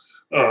coolers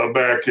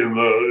back in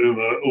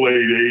the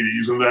late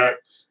 '80s, and that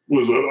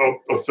was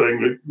a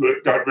thing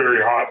that got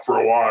very hot for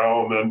a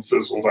while and then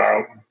fizzled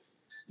out.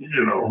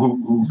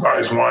 Who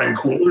buys wine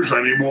coolers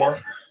anymore?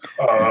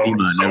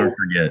 Never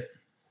forget.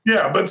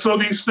 Yeah, but so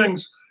these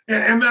things,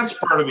 and that's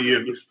part of the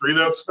industry.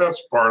 That's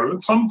part of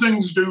it. Some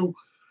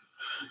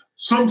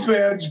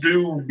fads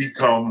do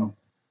become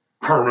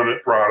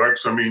permanent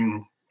products. I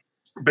mean,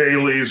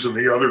 Bailey's and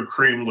the other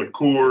cream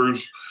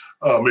liqueurs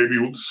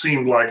maybe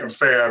seemed like a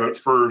fad at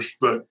first,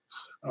 but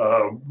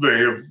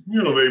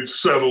they've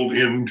settled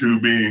into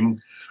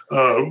being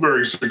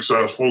very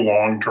successful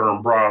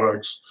long-term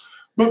products.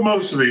 But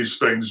most of these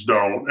things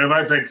don't. And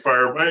I think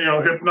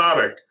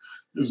Hypnotic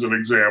is an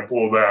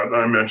example of that.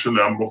 I mentioned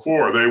them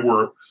before. That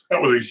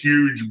was a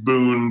huge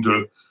boon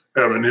to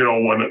Heaven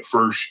Hill when it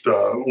first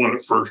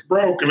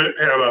broke, and it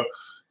had a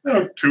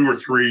 2 or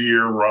 3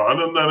 year run,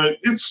 and then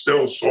it's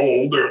still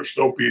sold. There are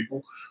still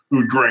people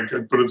who drink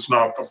it, but it's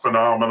not the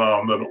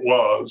phenomenon that it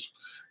was.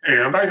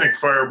 And I think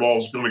Fireball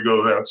is going to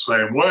go that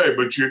same way.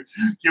 But you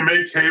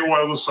make hay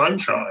while the sun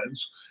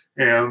shines,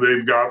 and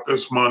they've got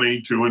this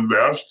money to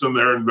invest, and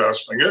they're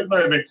investing it. And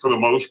I think for the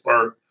most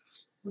part,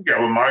 with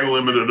my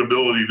limited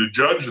ability to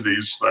judge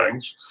these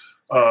things,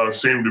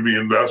 seem to be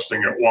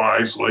investing it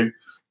wisely.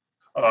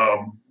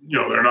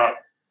 They're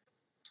not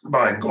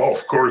buying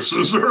golf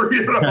courses or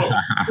they're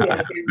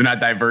not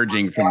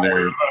diverging from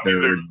their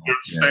they're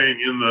staying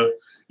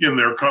in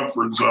their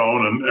comfort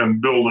zone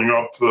and building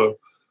up the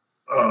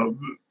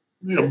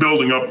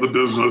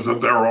business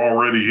that they're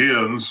already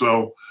in.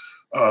 So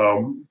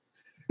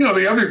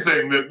the other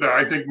thing that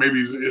I think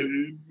maybe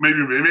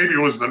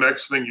it was the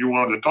next thing you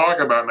wanted to talk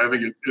about, and I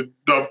think it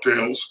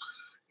dovetails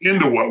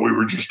into what we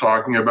were just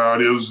talking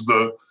about, is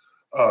the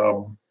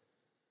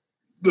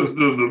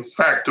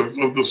fact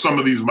of some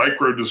of these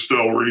micro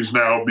distilleries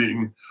now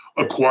being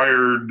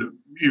acquired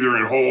either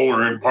in whole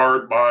or in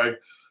part by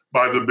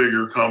the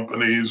bigger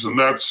companies, and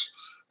that's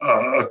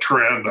a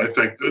trend I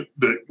think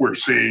that we're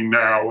seeing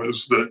now,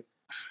 is that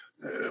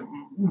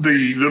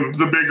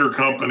the bigger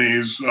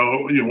companies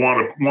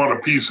want a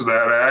piece of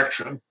that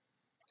action.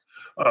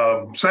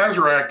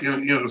 Sazerac,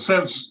 in a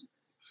sense,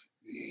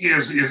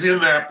 is in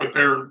that, but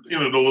they're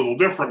in it a little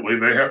differently.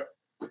 They have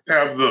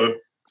the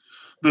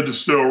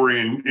distillery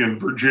in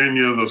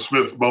Virginia, the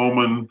Smith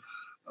Bowman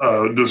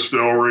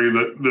distillery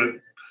that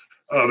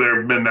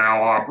they've been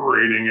now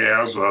operating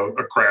as a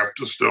craft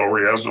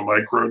distillery, as a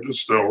micro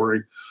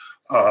distillery.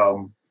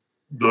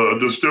 The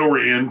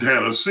distillery in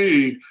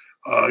Tennessee,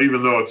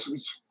 even though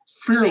it's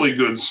fairly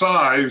good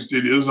sized,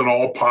 it is an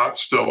all pot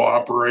still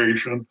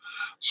operation.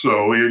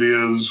 So it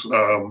is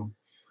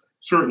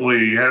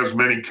certainly has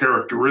many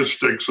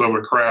characteristics of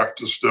a craft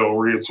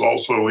distillery. It's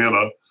also in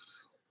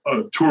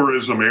a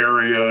tourism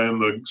area in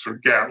the sort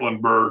of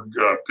Gatlinburg,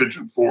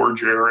 Pigeon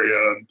Forge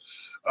area, and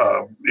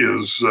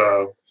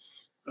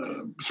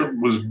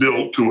was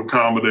built to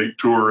accommodate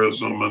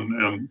tourism,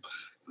 and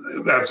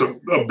that's a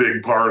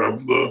big part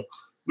of the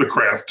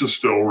craft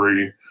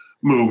distillery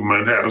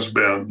movement. Has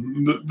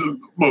been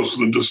most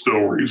of the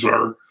distilleries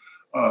are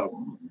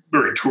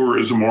very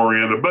tourism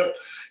oriented, but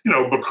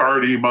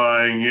Bacardi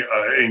buying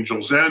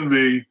Angel's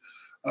Envy,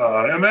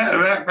 and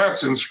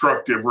that's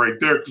instructive right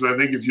there, because I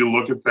think if you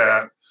look at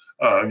that,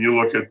 you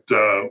look at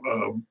the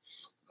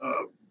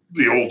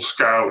Old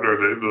Scout or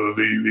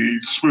the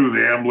Smooth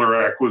Ambler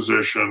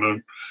acquisition,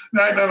 and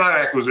not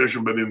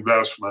acquisition but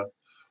investment.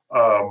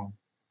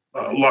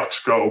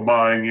 Luxco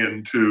buying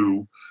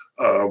into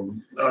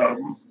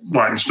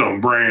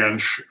Limestone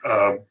Branch,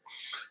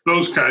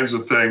 those kinds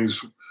of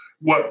things.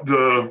 What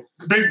the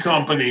big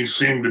companies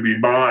seem to be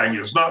buying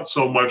is not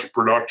so much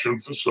production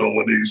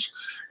facilities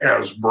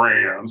as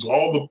brands.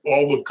 All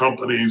the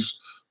companies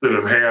that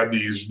have had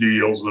these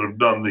deals, that have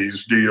done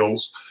these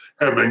deals,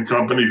 have been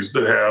companies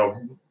that have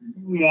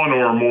one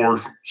or more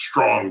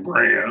strong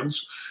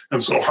brands.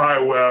 And so High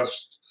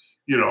West,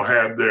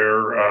 had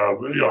their,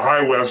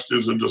 High West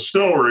is a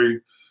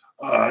distillery,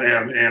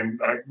 and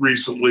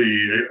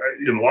recently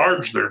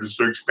enlarged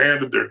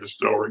expanded their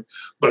distillery.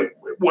 But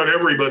what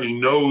everybody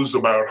knows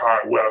about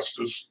High West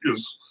is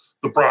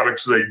the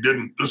products they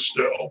didn't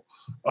distill,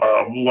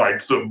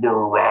 like the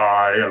Burr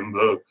Rye and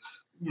the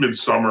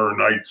Midsummer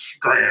Night's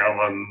Dram,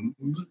 and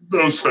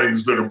those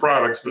things that are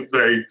products that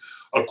they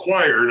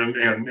acquired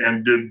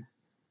and did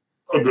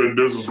a good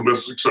business with,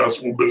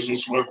 successful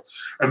business with.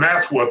 And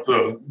that's what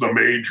the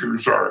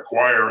majors are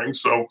acquiring.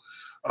 So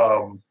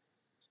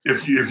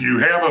if you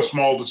have a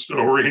small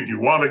distillery and you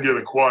want to get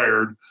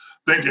acquired,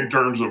 think in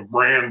terms of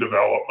brand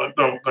development.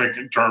 Don't think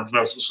in terms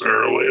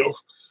necessarily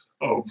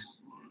of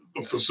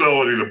the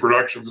facility, the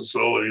production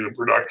facility, the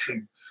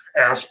production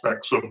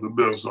aspects of the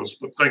business,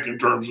 but think in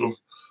terms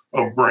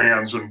of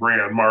brands and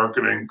brand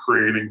marketing,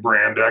 creating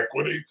brand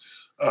equity,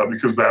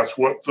 because that's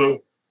what the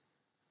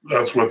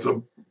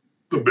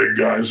the big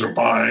guys are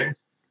buying.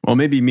 Well,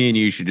 maybe me and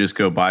you should just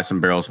go buy some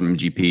barrels from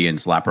MGP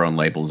and slap our own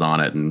labels on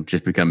it and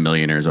just become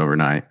millionaires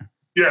overnight.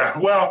 Yeah,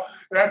 well,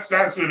 that's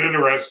an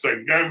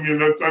interesting. I mean,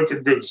 that's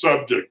a good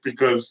subject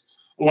because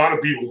a lot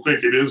of people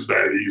think it is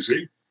that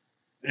easy,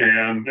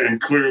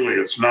 and clearly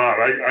it's not.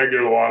 I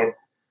get a lot of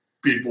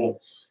people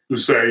who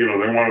say,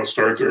 they want to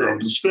start their own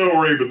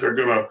distillery, but they're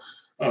going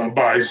to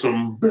buy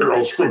some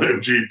barrels from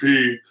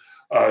MGP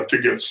to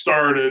get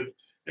started.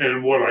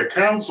 And what I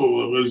counsel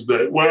them is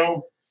that,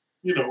 well,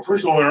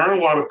 first of all, there aren't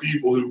a lot of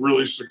people who've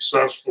really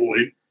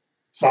successfully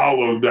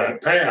followed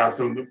that path.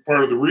 And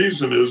part of the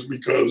reason is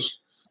because,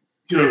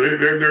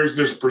 there's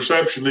this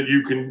perception that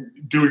you can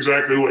do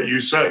exactly what you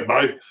said,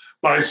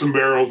 buy some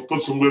barrels,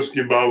 put some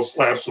whiskey in bottles,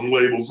 slap some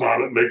labels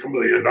on it, make $1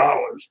 million.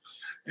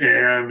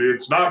 And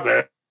it's not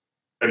that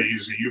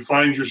easy. You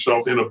find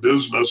yourself in a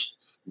business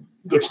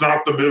that's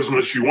not the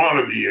business you want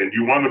to be in.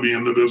 You want to be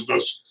in the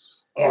business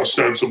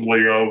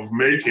ostensibly of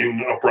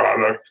making a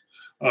product,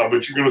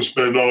 but you're going to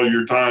spend all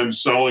your time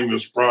selling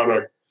this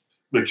product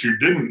that you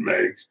didn't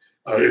make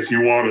if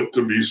you want it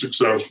to be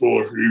successful,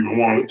 if you even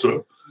want it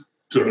to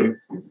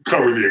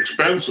cover the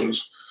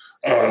expenses.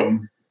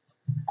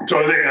 So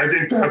I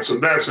think that's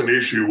an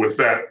issue with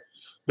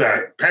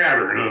that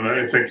pattern. And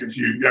I think if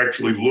you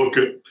actually look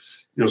at,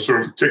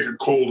 sort of take a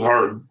cold,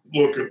 hard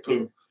look at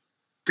the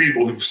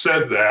people who've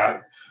said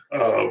that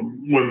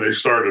when they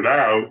started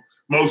out,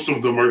 most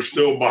of them are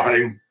still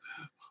buying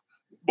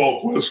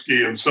bulk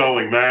whiskey and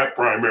selling that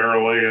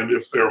primarily. And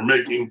if they're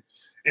making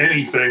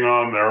anything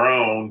on their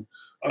own,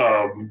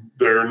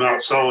 they're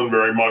not selling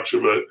very much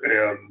of it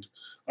and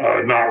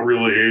not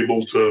really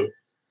able to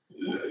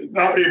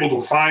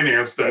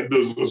finance that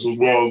business as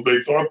well as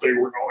they thought they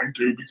were going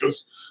to,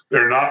 because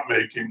they're not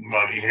making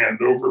money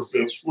hand over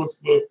fist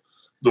with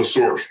the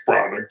source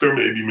product. They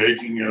may be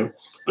making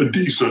a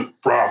decent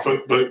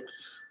profit, but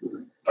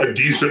a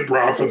decent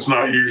profit's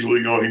not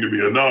usually going to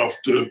be enough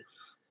to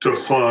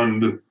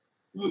fund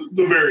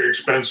the very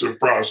expensive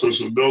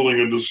process of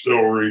building a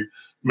distillery,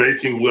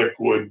 making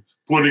liquid,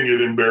 putting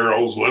it in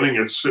barrels, letting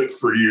it sit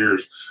for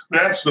years.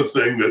 That's the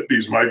thing that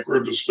these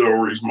micro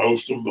distilleries,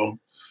 most of them,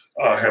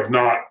 have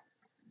not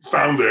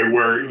found their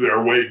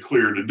way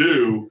clear to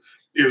do,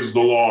 is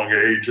the long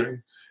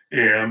aging.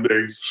 And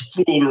they've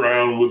fooled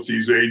around with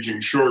these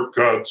aging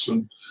shortcuts,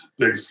 and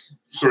they've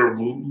sort of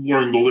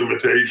learned the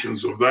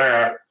limitations of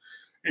that.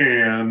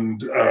 And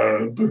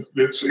but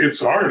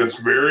it's hard. It's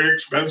very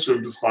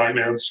expensive to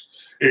finance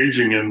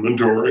aging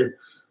inventory.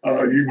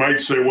 You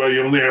might say, well,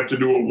 you only have to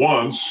do it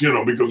once,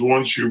 because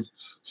once you've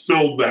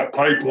filled that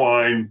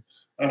pipeline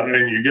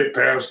and you get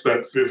past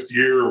that fifth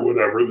year or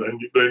whatever,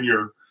 then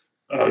you're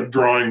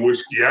drawing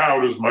whiskey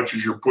out as much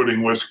as you're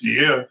putting whiskey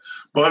in.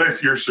 But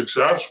if you're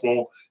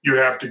successful, you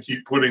have to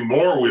keep putting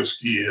more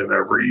whiskey in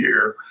every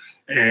year,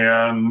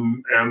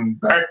 and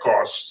that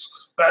costs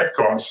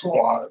a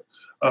lot.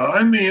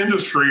 And the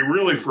industry,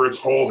 really, for its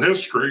whole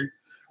history,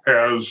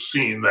 has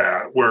seen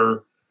that,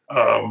 where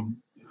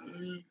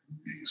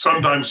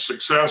sometimes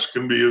success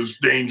can be as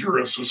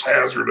dangerous, as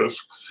hazardous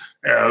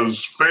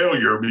as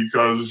failure,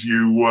 because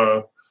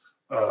you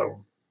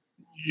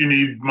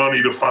need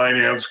money to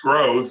finance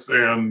growth,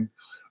 and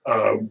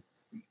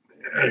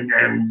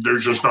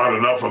there's just not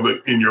enough of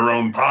it in your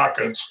own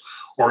pockets,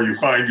 or you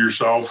find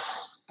yourself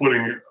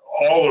putting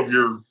all of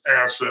your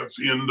assets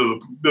into the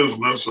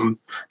business and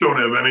don't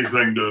have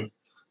anything to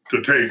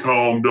take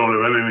home, don't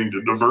have anything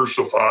to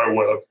diversify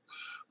with.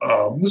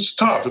 It's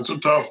tough. It's a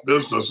tough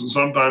business, and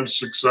sometimes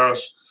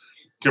success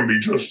can be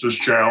just as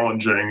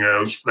challenging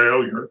as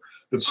failure.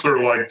 It's sort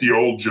of like the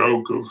old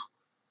joke of,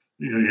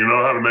 you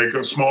know how to make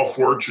a small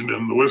fortune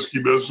in the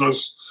whiskey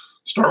business?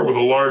 Start with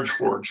a large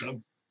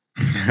fortune.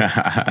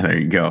 There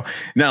you go.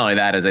 Not only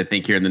that, as I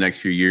think here in the next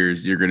few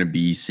years, you're going to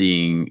be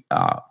seeing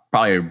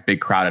probably a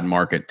big crowded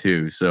market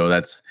too. So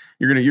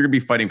you're going to be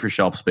fighting for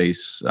shelf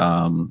space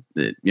in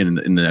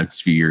the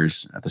next few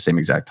years at the same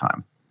exact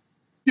time.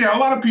 Yeah, a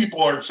lot of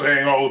people are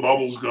saying, the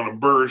bubble's going to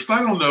burst.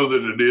 I don't know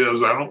that it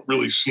is. I don't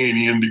really see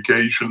any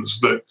indications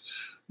that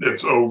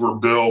it's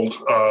overbuilt.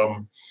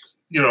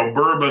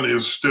 Bourbon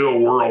is still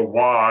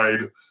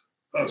worldwide,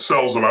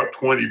 sells about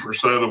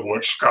 20% of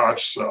what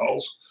Scotch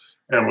sells.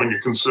 And when you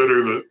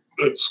consider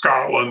that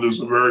Scotland is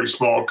a very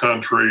small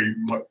country,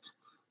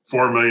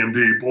 4 million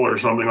people or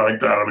something like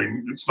that. I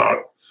mean, it's not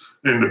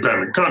an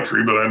independent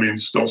country, but I mean,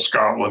 still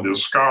Scotland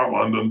is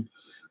Scotland.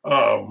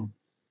 And,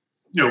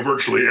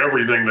 virtually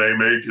everything they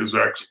make is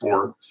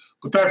export.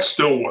 But that's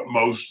still what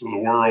most of the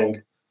world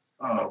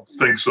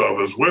thinks of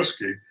as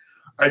whiskey.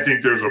 I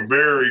think there's a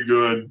very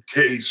good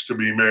case to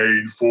be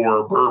made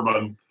for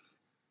bourbon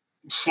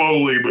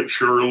slowly but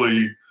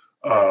surely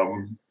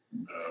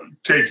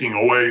taking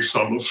away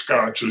some of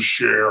Scotch's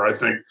share. I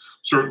think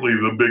certainly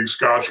the big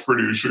Scotch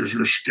producers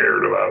are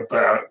scared about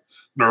that,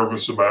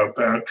 nervous about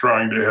that,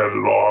 trying to head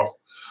it off.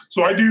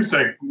 So I do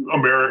think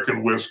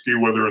American whiskey,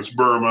 whether it's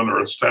bourbon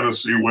or it's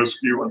Tennessee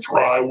whiskey or it's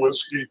rye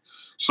whiskey,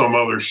 some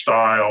other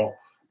style,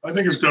 I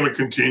think is going to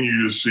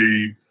continue to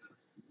see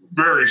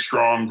very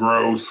strong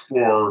growth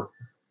for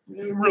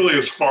really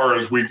as far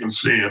as we can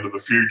see into the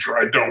future.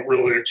 I don't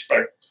really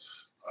expect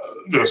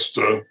this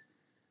to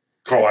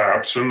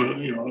collapse in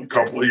a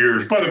couple of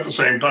years, but at the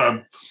same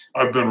time,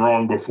 I've been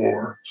wrong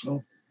before.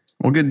 So,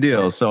 well, good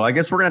deal. So I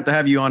guess we're gonna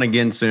have you on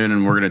again soon,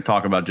 and we're gonna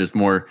talk about just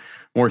more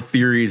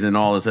theories and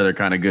all this other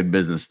kind of good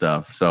business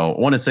stuff. So I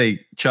want to say,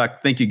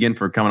 Chuck, thank you again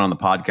for coming on the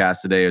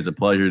podcast today. It was a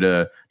pleasure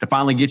to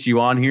finally get you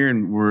on here,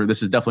 and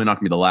this is definitely not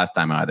gonna be the last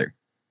time either.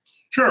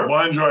 Sure. Well,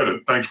 I enjoyed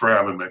it. Thanks for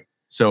having me.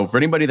 So for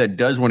anybody that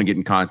does want to get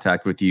in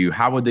contact with you,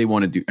 how would they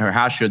want to do, or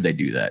how should they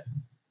do that?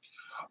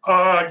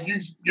 I'm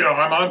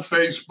on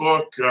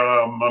Facebook.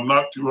 I'm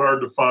not too hard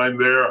to find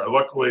there. I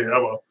luckily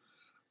have a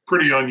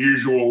pretty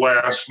unusual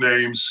last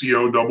name,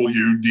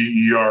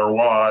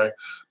 Cowdery.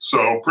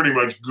 So pretty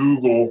much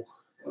Google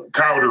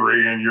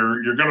Cowdery, and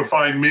you're going to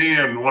find me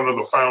and one of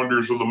the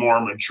founders of the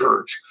Mormon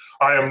Church.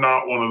 I am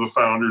not one of the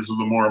founders of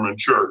the Mormon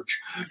Church.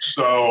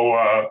 So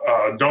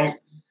don't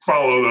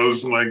follow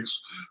those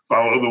links.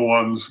 Follow the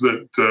ones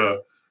that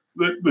go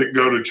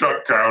to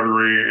Chuck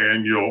Cowdery,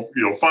 and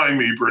you'll find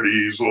me pretty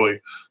easily.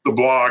 The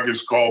blog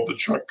is called the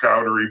Chuck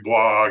Cowdery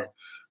blog.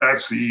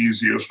 That's the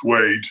easiest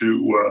way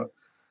to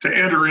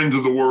enter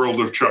into the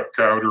world of Chuck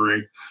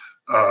Cowdery,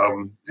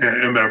 and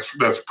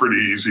that's pretty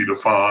easy to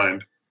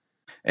find.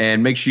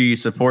 And make sure you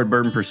support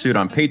Bourbon Pursuit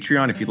on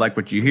Patreon if you like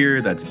what you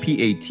hear. That's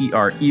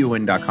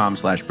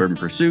patreon.com/Bourbon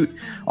Pursuit.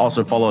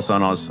 Also follow us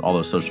on all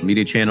those social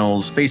media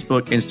channels,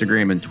 Facebook,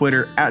 Instagram, and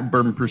Twitter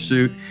 @Bourbon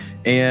Pursuit.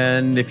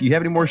 And if you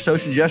have any more show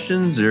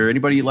suggestions or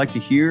anybody you'd like to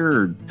hear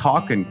or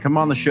talk and come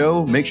on the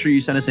show, make sure you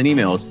send us an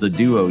email. It's the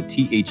duo,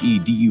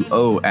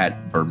 THEDUO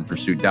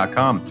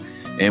 @bourbonpursuit.com.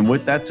 And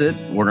with that's it,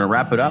 we're going to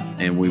wrap it up,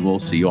 and we will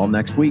see you all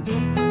next week.